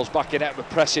got ourselves back in it. We're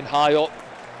pressing high up,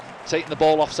 taking the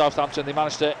ball off Southampton. They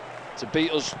managed to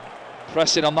beat us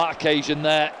pressing on that occasion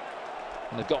there,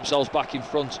 and they've got themselves back in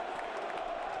front.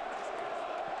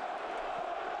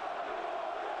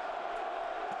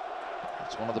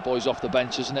 It's one of the boys off the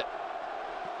bench, isn't it?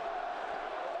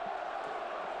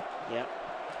 Yeah.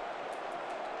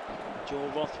 Joel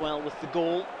Rothwell with the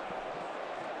goal.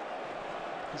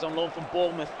 He's on loan from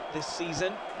Bournemouth this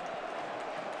season.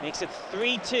 Makes it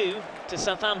 3-2 to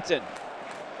Southampton.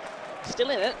 Still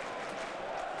in it.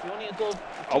 You're only a goal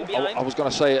behind. I was going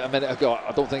to say it a minute ago,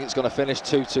 I don't think it's going to finish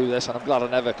 2-2 this, and I'm glad I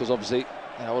never, because obviously, you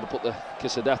know, I would have put the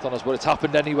kiss of death on us, but it's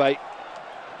happened anyway.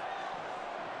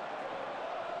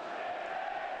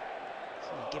 So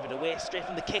give it away straight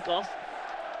from the kickoff.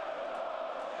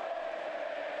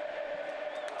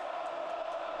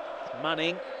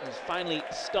 Manning is finally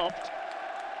stopped,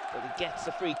 but he gets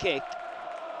the free kick.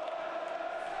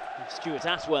 Stuart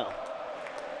Atwell.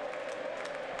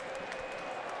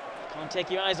 Can't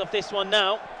take your eyes off this one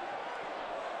now.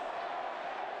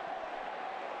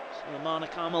 Sulemana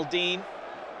Kamaldeen.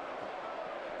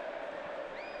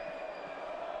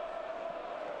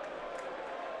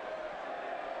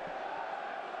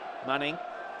 Manning,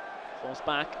 falls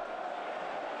back.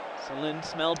 Sunderland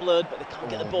smell blood, but they can't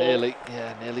get the ball. Nearly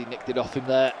nicked it off him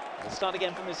there. He'll start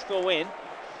again from his throw in.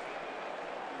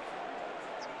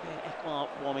 Ekwar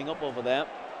warming up over there.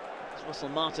 As Russell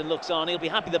Martin looks on, he'll be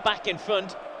happy the back in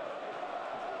front.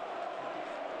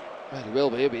 Well, he will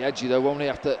be. He'll be edgy though, won't he,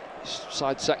 after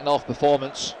side second half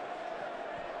performance.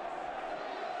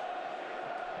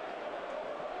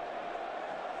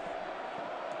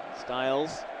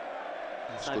 Styles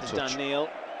inside to Dan Neil.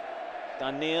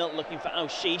 Dan Neil looking for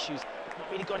Aushish, who's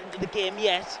not really got into the game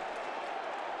yet.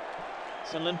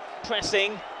 Sunderland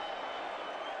pressing.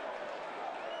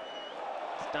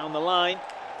 It's down the line.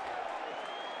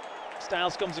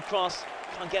 Styles comes across,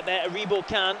 can't get there. Aribo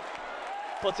can.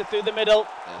 Puts it through the middle.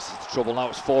 Yes, it's trouble now.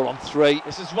 It's 4-on-3.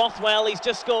 This is Rothwell. He's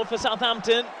just scored for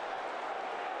Southampton.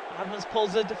 Adams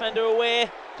pulls the defender away.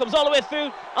 Comes all the way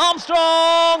through.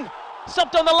 Armstrong!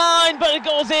 Stopped on the line, but it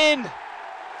goes in.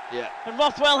 Yeah. And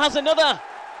Rothwell has another.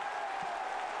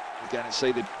 Again, it's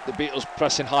see the Beatles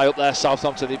pressing high up there.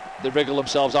 Southampton, they wriggle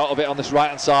themselves out of it on this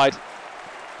right-hand side.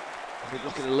 We're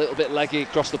looking a little bit leggy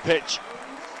across the pitch.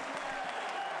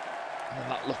 And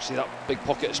that looks, see that big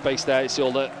pocket of space there. It's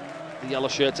all the yellow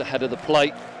shirts ahead of the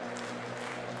plate.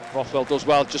 Rothwell does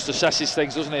well, just assesses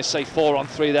things, doesn't he? Say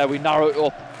 4-on-3 there. We narrow it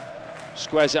up,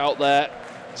 squares it out there.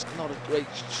 It's not a great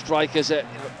strike, is it?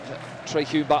 You know, Trey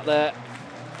Hume back there,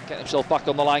 getting himself back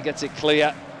on the line, gets it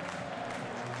clear.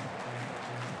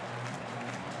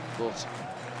 But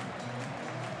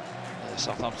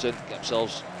Southampton get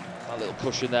themselves a little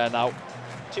cushion there now.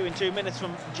 2 in 2 minutes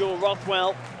from Joe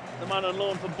Rothwell, the man on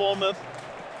loan from Bournemouth.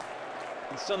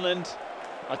 And Sunderland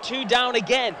are 2 down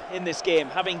again in this game,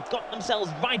 having got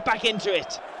themselves right back into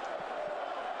it.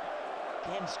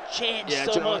 Game's changed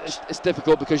so much. It's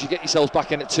difficult because you get yourselves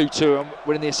back in at 2-2 and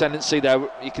we're in the ascendancy there.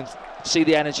 You can see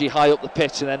the energy high up the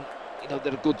pitch, and then, you know,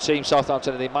 they're a good team,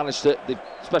 Southampton, and they managed to,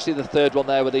 especially the third one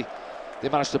there where they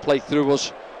managed to play through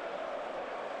us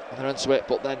and they're into it,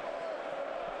 but then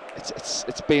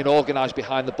it's being organised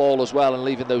behind the ball as well and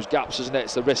leaving those gaps, isn't it?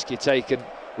 It's the risk you take, and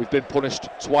we've been punished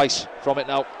twice from it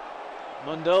now.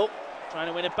 Mundell trying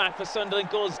to win it back for Sunderland,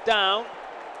 goes down.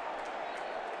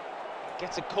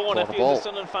 Gets a corner. A few of the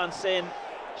Sunderland fans saying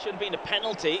should have been a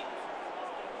penalty.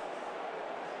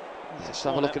 Let's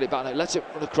have a look at it back now. Let's it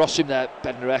run across him there,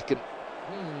 Bednarek. And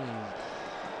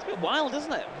it's a bit wild,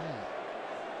 isn't it?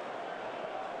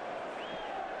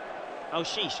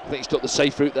 Aushish. I think he's took the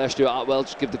safe route there, Stuart Atwell.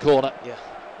 Just give the corner. Yeah.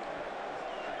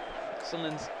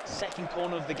 Sunderland's second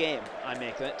corner of the game, I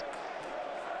make it.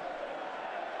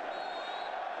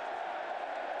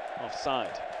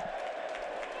 Offside.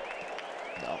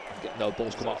 No,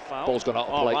 ball's come out. Ball's gone out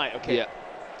of play. Right, okay. Yeah.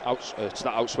 It's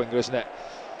that outswinger, isn't it?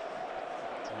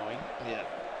 It's annoying. Yeah.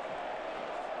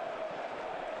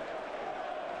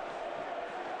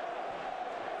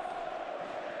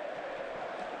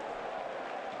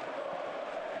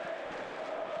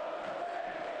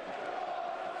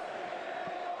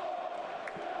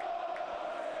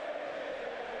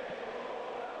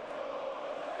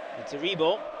 It's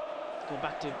Aribo. Go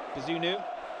back to Bazunu.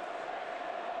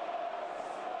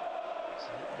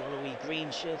 Yellowy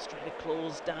green shirts trying to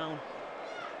close down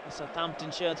the Southampton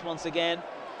shirts once again.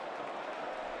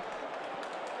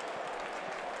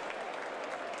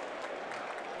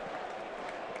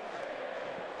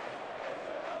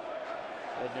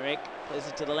 Bednarek plays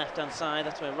it to the left hand side,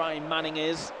 that's where Ryan Manning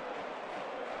is.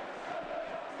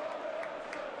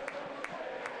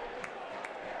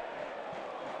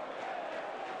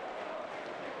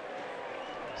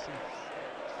 See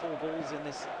 4 goals in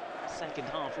this second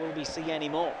half. Will we see any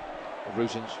more?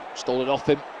 Rusin's stole it off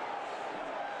him.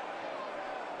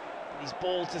 His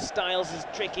ball to Styles is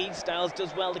tricky. Styles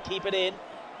does well to keep it in.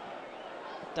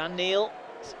 Dan Neil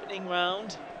spinning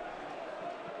round.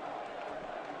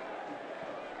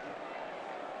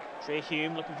 Trey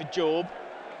Hume looking for Job.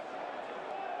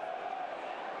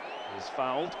 He's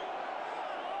fouled.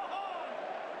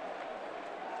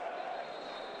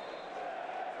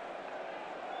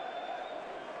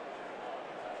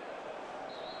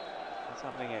 What's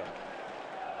happening here?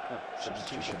 Oh,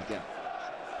 substitution again.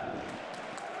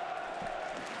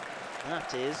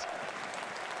 That is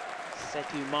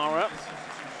Sekou Mara,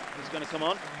 who's going to come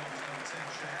on.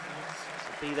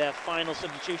 This will be their final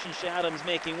substitution. Shea Adams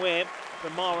making way for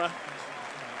Mara.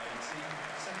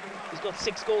 He's got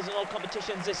 6 goals in all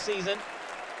competitions this season.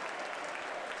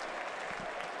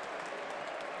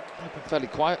 He's been fairly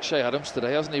quiet, Shea Adams,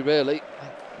 today, hasn't he, really?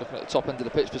 Looking at the top end of the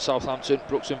pitch for Southampton.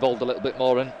 Brooks involved a little bit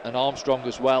more, and Armstrong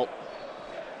as well.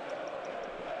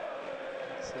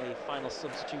 It's the final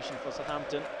substitution for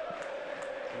Southampton,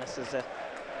 unless there's a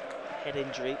head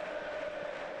injury.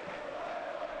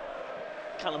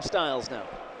 Callum Styles now.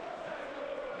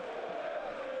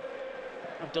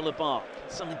 Abdullah Bar, can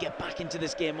someone get back into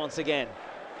this game once again?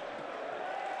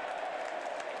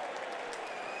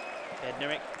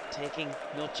 Bednarek taking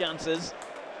no chances.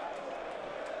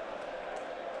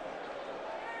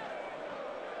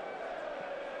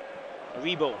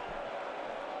 Aribo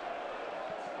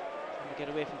trying to get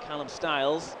away from Callum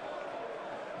Styles.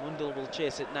 Mundell will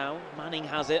chase it now. Manning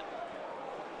has it.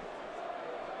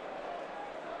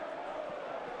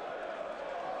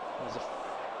 There's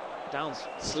a down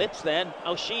slips then.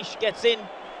 Aushish gets in.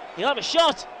 He'll have a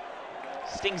shot.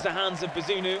 Stings the hands of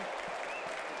Bazunu.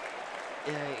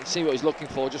 Yeah, you can see what he's looking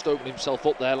for, just open himself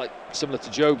up there, like similar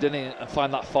to Job, didn't he? And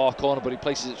find that far corner, but he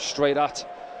places it straight at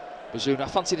Bazunu. I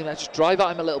fancied him there, just drive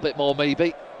at him a little bit more,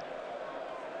 maybe.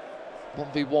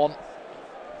 1v1.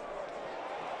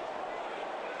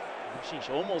 Aushish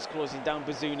almost closing down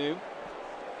Bazunu.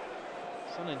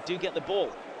 Sunderland do get the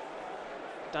ball.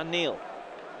 Dan Neil.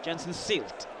 Jensen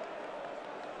Seelt.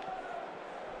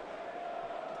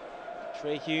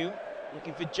 Trey Hume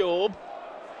looking for Job.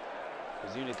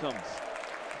 Bazunu comes.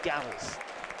 Gavels.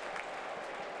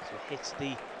 So hits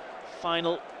the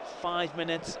final 5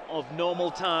 minutes of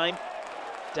normal time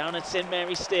down at St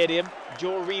Mary's Stadium.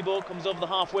 Joe Aribo comes over the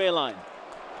halfway line.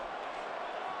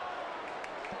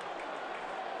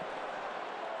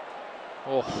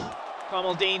 Oh,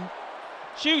 Carmel Dean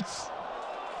shoots.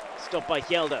 Stopped by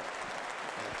Hjelde.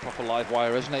 proper live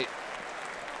wire, isn't he?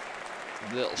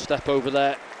 A little step over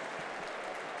there.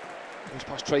 Goes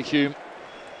past Trey Hume.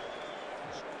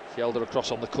 Hjelde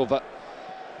across on the cover.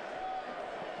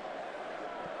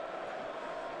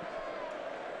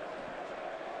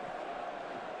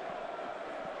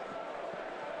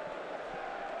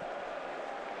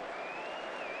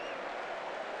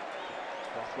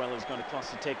 Rothwell's going to cross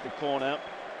to take the corner.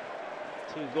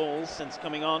 2 goals since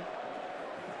coming on.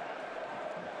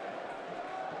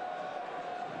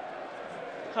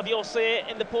 Have your say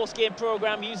in the post-game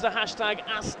programme. Use the hashtag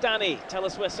AskDanny. Tell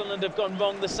us where Sunderland have gone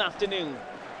wrong this afternoon.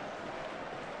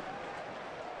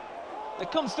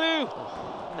 It comes through.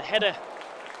 And the header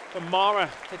from Mara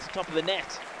hits the top of the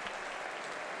net.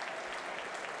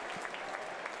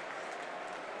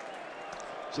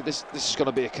 So this is going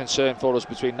to be a concern for us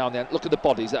between now and then. Look at the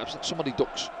bodies. Somebody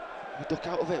ducks. We duck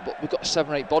out of it, but we've got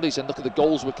 7 or 8 bodies, and look at the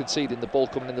goals we're conceding, the ball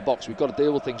coming in the box. We've got to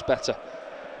deal with things better.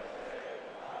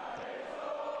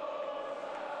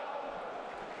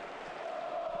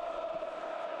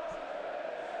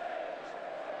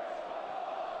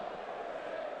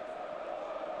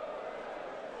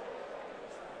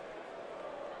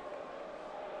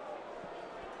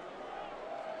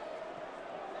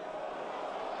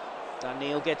 Dan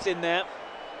Neil gets in there.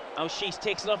 Aushish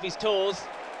takes it off his toes.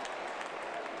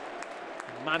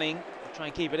 Manning will try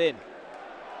and keep it in.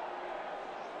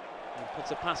 And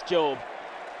puts it past Job.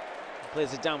 And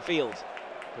plays it downfield.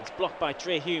 But it's blocked by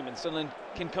Trey Hume, and Sunderland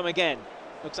can come again.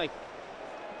 Looks like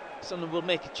Sunderland will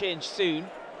make a change soon.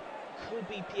 Could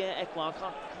be Pierre Ekwa,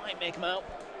 can't quite make him out.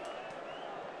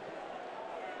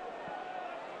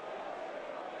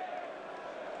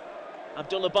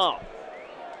 Abdullah Bar.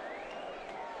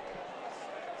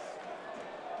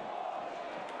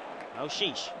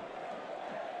 Aushish.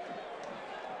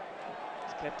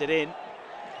 He's kept it in.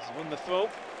 He's won the throw.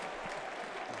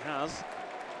 He has.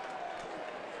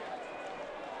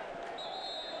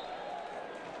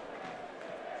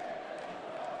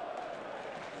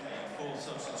 Full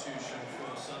substitution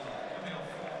for Sunderland. Coming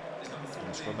off is number 14.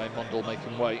 It's Romain Mundell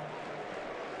making way.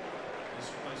 His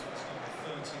replacement's number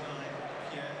 39,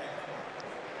 Pierre Ekwa.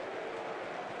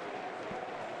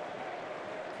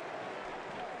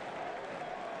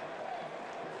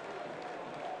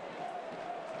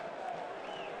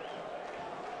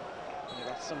 Yeah,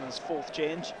 that's someone's fourth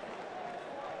change.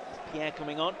 Pierre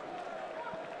coming on.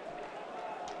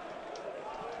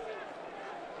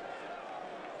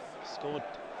 Scored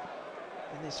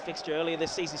in this fixture earlier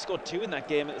this season. He scored 2 in that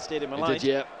game at the Stadium of Light. He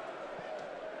did, yeah.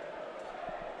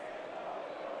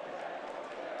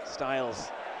 Styles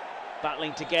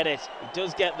battling to get it. He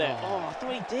does get there. Oh, I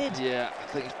thought he did. Yeah, I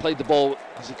think he's played the ball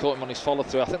as he caught him on his follow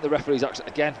through. I think the referee's actually,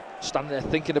 again, standing there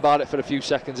thinking about it for a few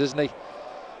seconds, isn't he?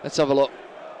 Let's have a look.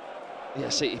 Yeah,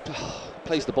 see, he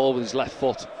plays the ball with his left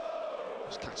foot.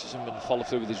 Just catches him in the follow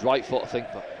through with his right foot, I think.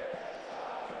 But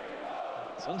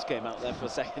Suns came out there for a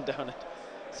second down at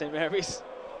St Mary's.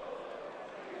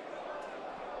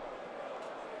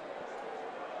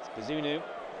 It's Bazunu.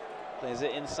 Plays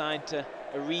it inside to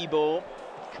Aribo.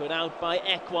 Cut out by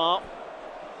Ekwa.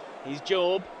 He's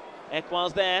Job.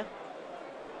 Ekwa's there.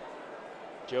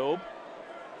 Job.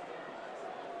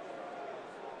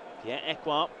 Yeah,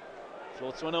 Ekwa.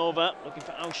 Floats one over. Looking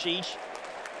for Aushish.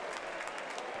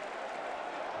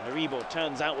 And Aribo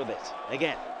turns out with it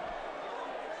again.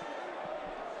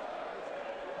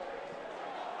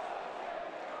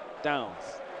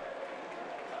 Downs.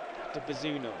 To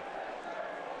Bazunu.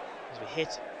 As we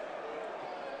hit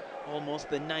almost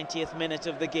the 90th minute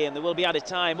of the game. There will be added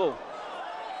time. Oh,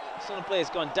 Sunderland player's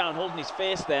gone down, holding his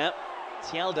face there.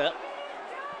 Tielda.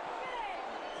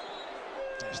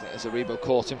 I just think as Aribo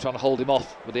caught him, trying to hold him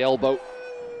off with the elbow.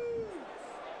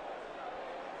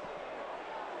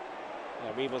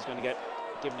 Yeah, Aribo's going to get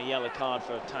given a yellow card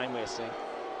for time wasting,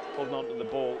 holding on to the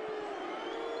ball.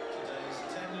 Today's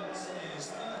attendance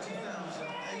is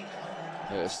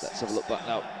 30,800. Yes, let's have a look back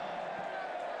now.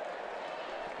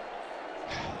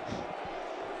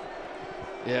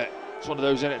 Yeah, it's one of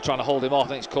those, in it, trying to hold him off. I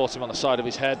think he's caught him on the side of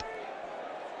his head.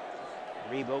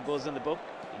 Aribo goes in the book.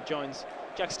 He joins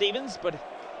Jack Stevens, but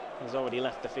he's already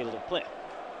left the field of play.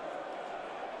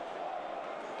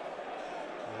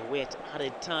 We'll await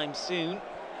added time soon.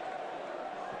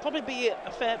 Probably be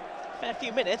a fair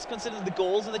few minutes, considering the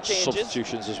goals and the changes.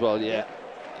 Substitutions as well, yeah.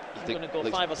 I'm going to go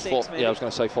 5 or 6, four, maybe. Yeah, I was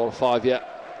going to say 4 or 5, yeah.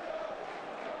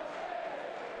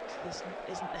 This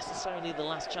isn't necessarily the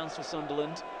last chance for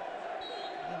Sunderland.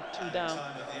 2 down.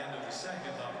 Time at the end of the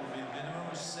second half will be a minimum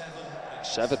of 7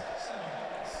 minutes. 7.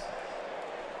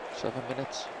 7 7 minutes.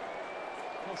 minutes.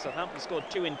 Well, Southampton scored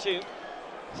 2 in 2.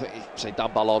 I think say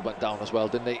Dan Ballard went down as well,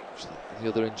 didn't he? The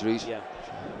other injuries. Yeah.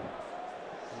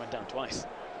 He went down twice.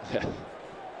 Yeah.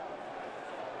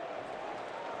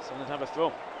 Sunderland have a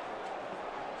throw.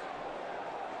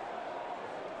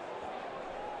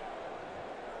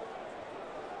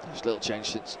 There's a little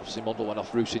change since obviously Mundle went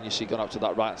off. Rusin, you see, gone out to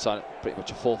that right hand side. Pretty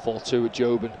much a 4-4-2 with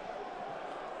Job and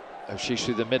Aushish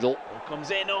through the middle. Ball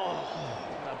comes in. Oh,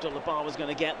 Abdullah Bar was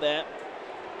going to get there.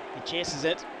 He chases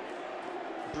it.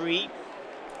 Bree.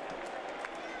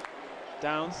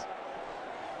 Downs.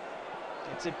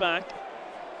 Gets it back.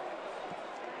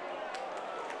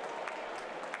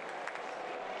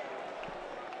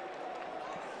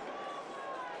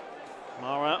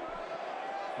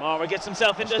 Mara gets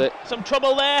himself into some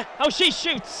trouble there. How she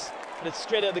shoots, but it's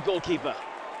straight at the goalkeeper.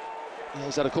 Yeah,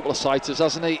 he's had a couple of sighters,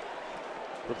 hasn't he?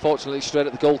 But unfortunately, straight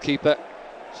at the goalkeeper.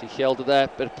 See Tielda there,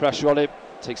 bit of pressure on him.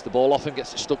 Takes the ball off him,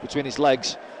 gets it stuck between his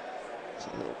legs. It's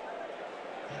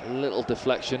a little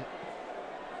deflection.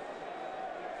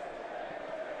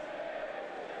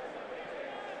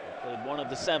 Played 1 of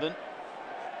the 7.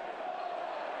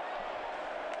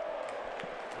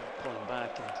 Pulling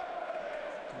back and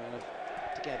coming up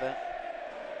together.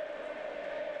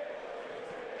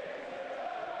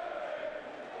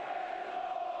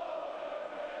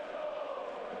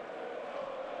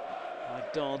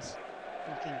 Mike Dodds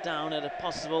looking down at a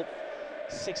possible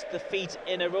 6th defeat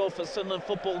in a row for Sunderland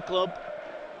Football Club.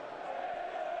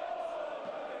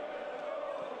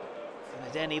 And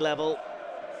at any level,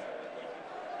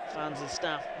 fans and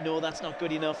staff know that's not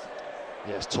good enough.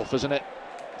 Yeah, it's tough, isn't it?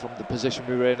 From the position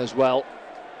we were in as well.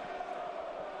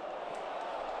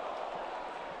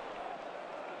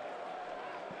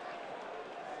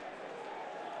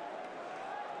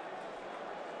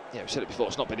 Yeah, we said it before,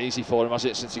 it's not been easy for him, has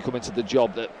it, since he come into the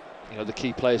job, that, you know, the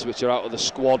key players which are out of the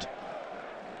squad,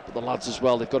 but the lads as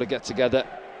well, they've got to get together,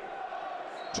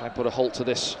 try and put a halt to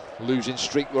this losing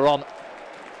streak we're on.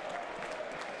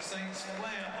 Saints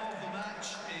player of the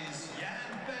match is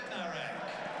Jan Bednarek.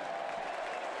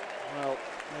 Well,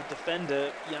 the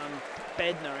defender, Jan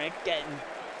Bednarek, getting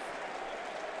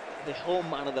the home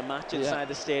man of the match inside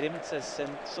the stadium. It says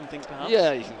something perhaps.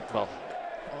 Yeah, you can, well,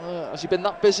 has he been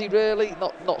that busy really?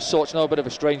 Not such. No, a bit of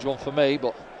a strange one for me,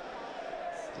 but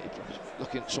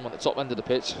looking at someone at the top end of the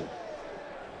pitch.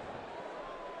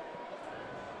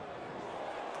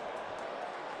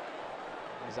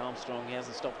 Here's Armstrong. He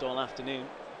hasn't stopped all afternoon.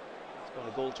 He's got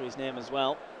a goal to his name as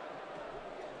well.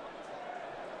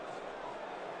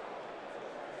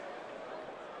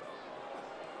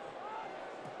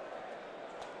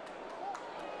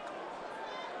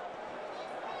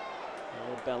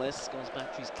 Bellis goes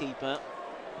back to his keeper.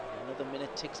 Another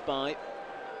minute ticks by.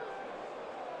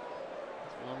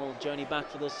 One little journey back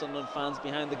for those Sunderland fans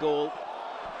behind the goal.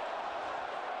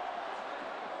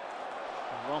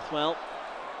 And Rothwell.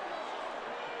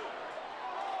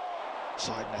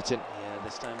 Side netting. Yeah,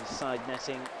 this time side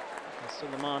netting.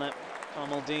 Sulemana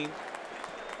Kamaldeen.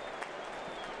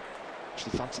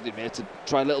 Actually fancied him here to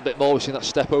try a little bit more. We've seen that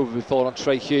step over before on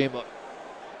Trey Hume, but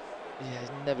yeah,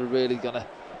 he's never really gonna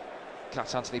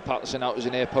catch Anthony Patterson out as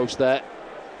an near post there.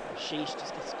 Sheesh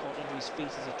just gets caught under his feet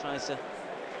as he tries to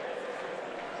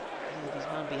leave his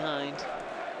man behind.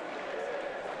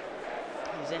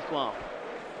 Here's Ekwar.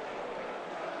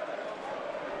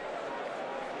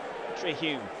 Trey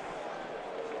Hume.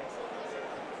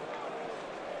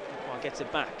 Ekwar gets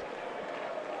it back.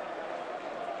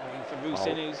 Looking for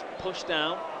Rusin, who's pushed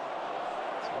down.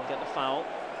 So we'll get the foul.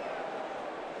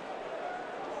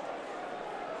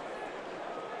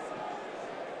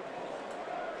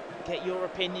 Get your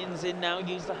opinions in now.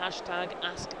 Use the hashtag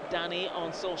AskDanny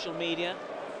on social media.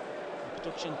 The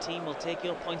production team will take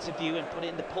your points of view and put it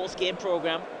in the post-game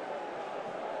programme.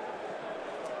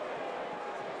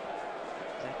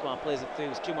 Ekwar plays it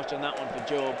through. It's too much on that one for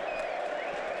Job.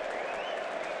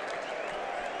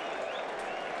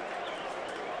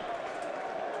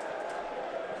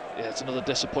 Yeah, it's another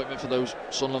disappointment for those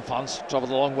Sunderland fans.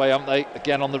 Travelled a long way, haven't they?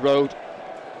 Again on the road.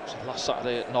 So last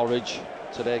Saturday at Norwich.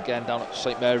 Today again down at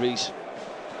St Mary's.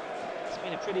 It's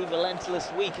been a pretty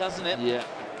relentless week, hasn't it? Yeah.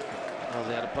 Well,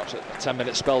 they had perhaps a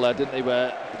 10-minute spell there, didn't they,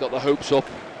 where they got the hopes up,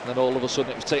 and then all of a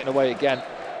sudden it was taken away again.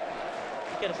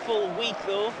 Get a full week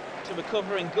though to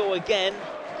recover and go again.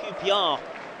 QPR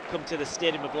come to the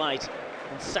Stadium of Light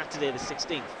on Saturday the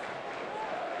 16th.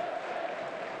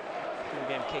 Full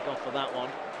game kick-off for that one.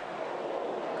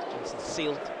 Johnson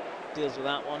sealed, deals with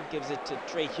that one, gives it to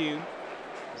Trey Hume.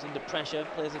 He's under pressure,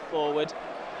 plays it forward.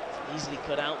 It's easily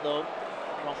cut out though.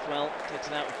 Rothwell takes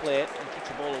it out of play and kicks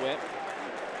the ball away.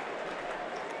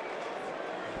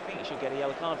 I think he should get a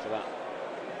yellow card for that.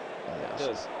 Yes. He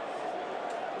does.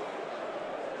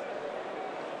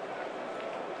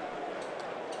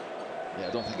 Yeah,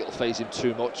 I don't think it'll phase him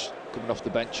too much, coming off the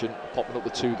bench and popping up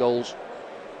with 2 goals.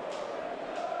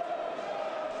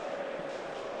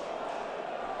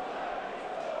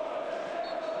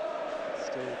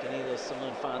 Still can hear those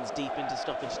Sunderland fans deep into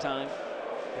stoppage time,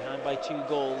 behind by 2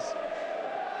 goals.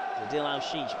 Adil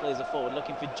Al-Sheesh plays it forward,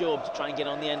 looking for Job to try and get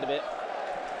on the end of it.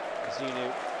 Zunu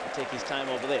will take his time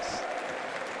over this.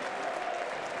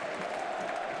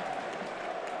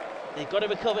 They've got to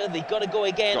recover, they've got to go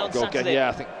again on Saturday. Again, yeah,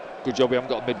 I think good job we haven't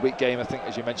got a midweek game. I think,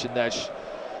 as you mentioned there, just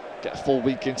get a full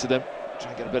week into them,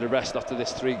 try and get a bit of rest after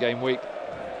this 3-game week.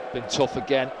 Been tough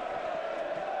again.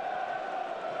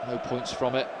 No points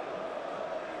from it.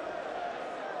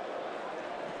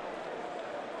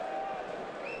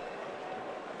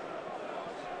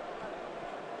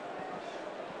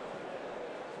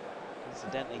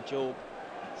 Incidentally, Job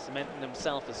cementing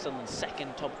himself as Sunderland's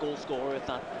 2nd top goal scorer, if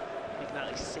that, making that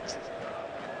his 6th.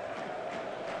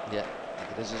 Yeah,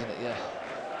 it is, isn't it? Yeah.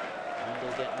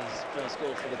 Randall getting his first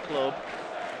goal for the club.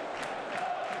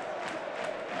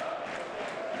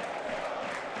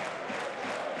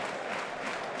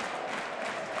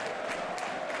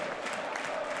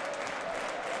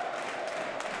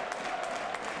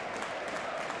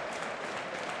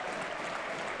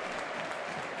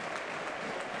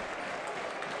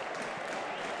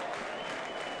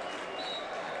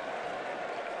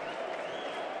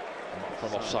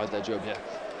 From offside there, Job, yeah.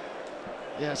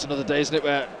 Yeah, it's another day, isn't it,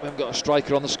 where we haven't got a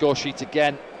striker on the score sheet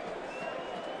again.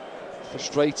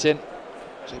 Frustrating.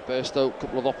 Jay Burstow, a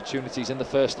couple of opportunities in the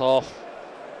first half.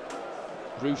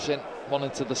 Rusin, one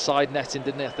into the side netting,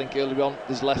 didn't he? I think earlier on,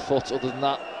 his left foot. Other than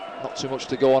that, not too much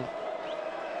to go on.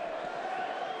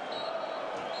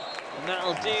 And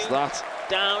that'll do. That's that.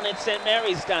 Down at St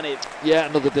Mary's, Danny. Yeah,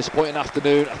 another disappointing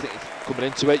afternoon. I think coming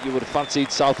into it, you would have fancied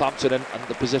Southampton and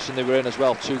the position they were in as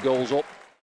well. 2 goals up.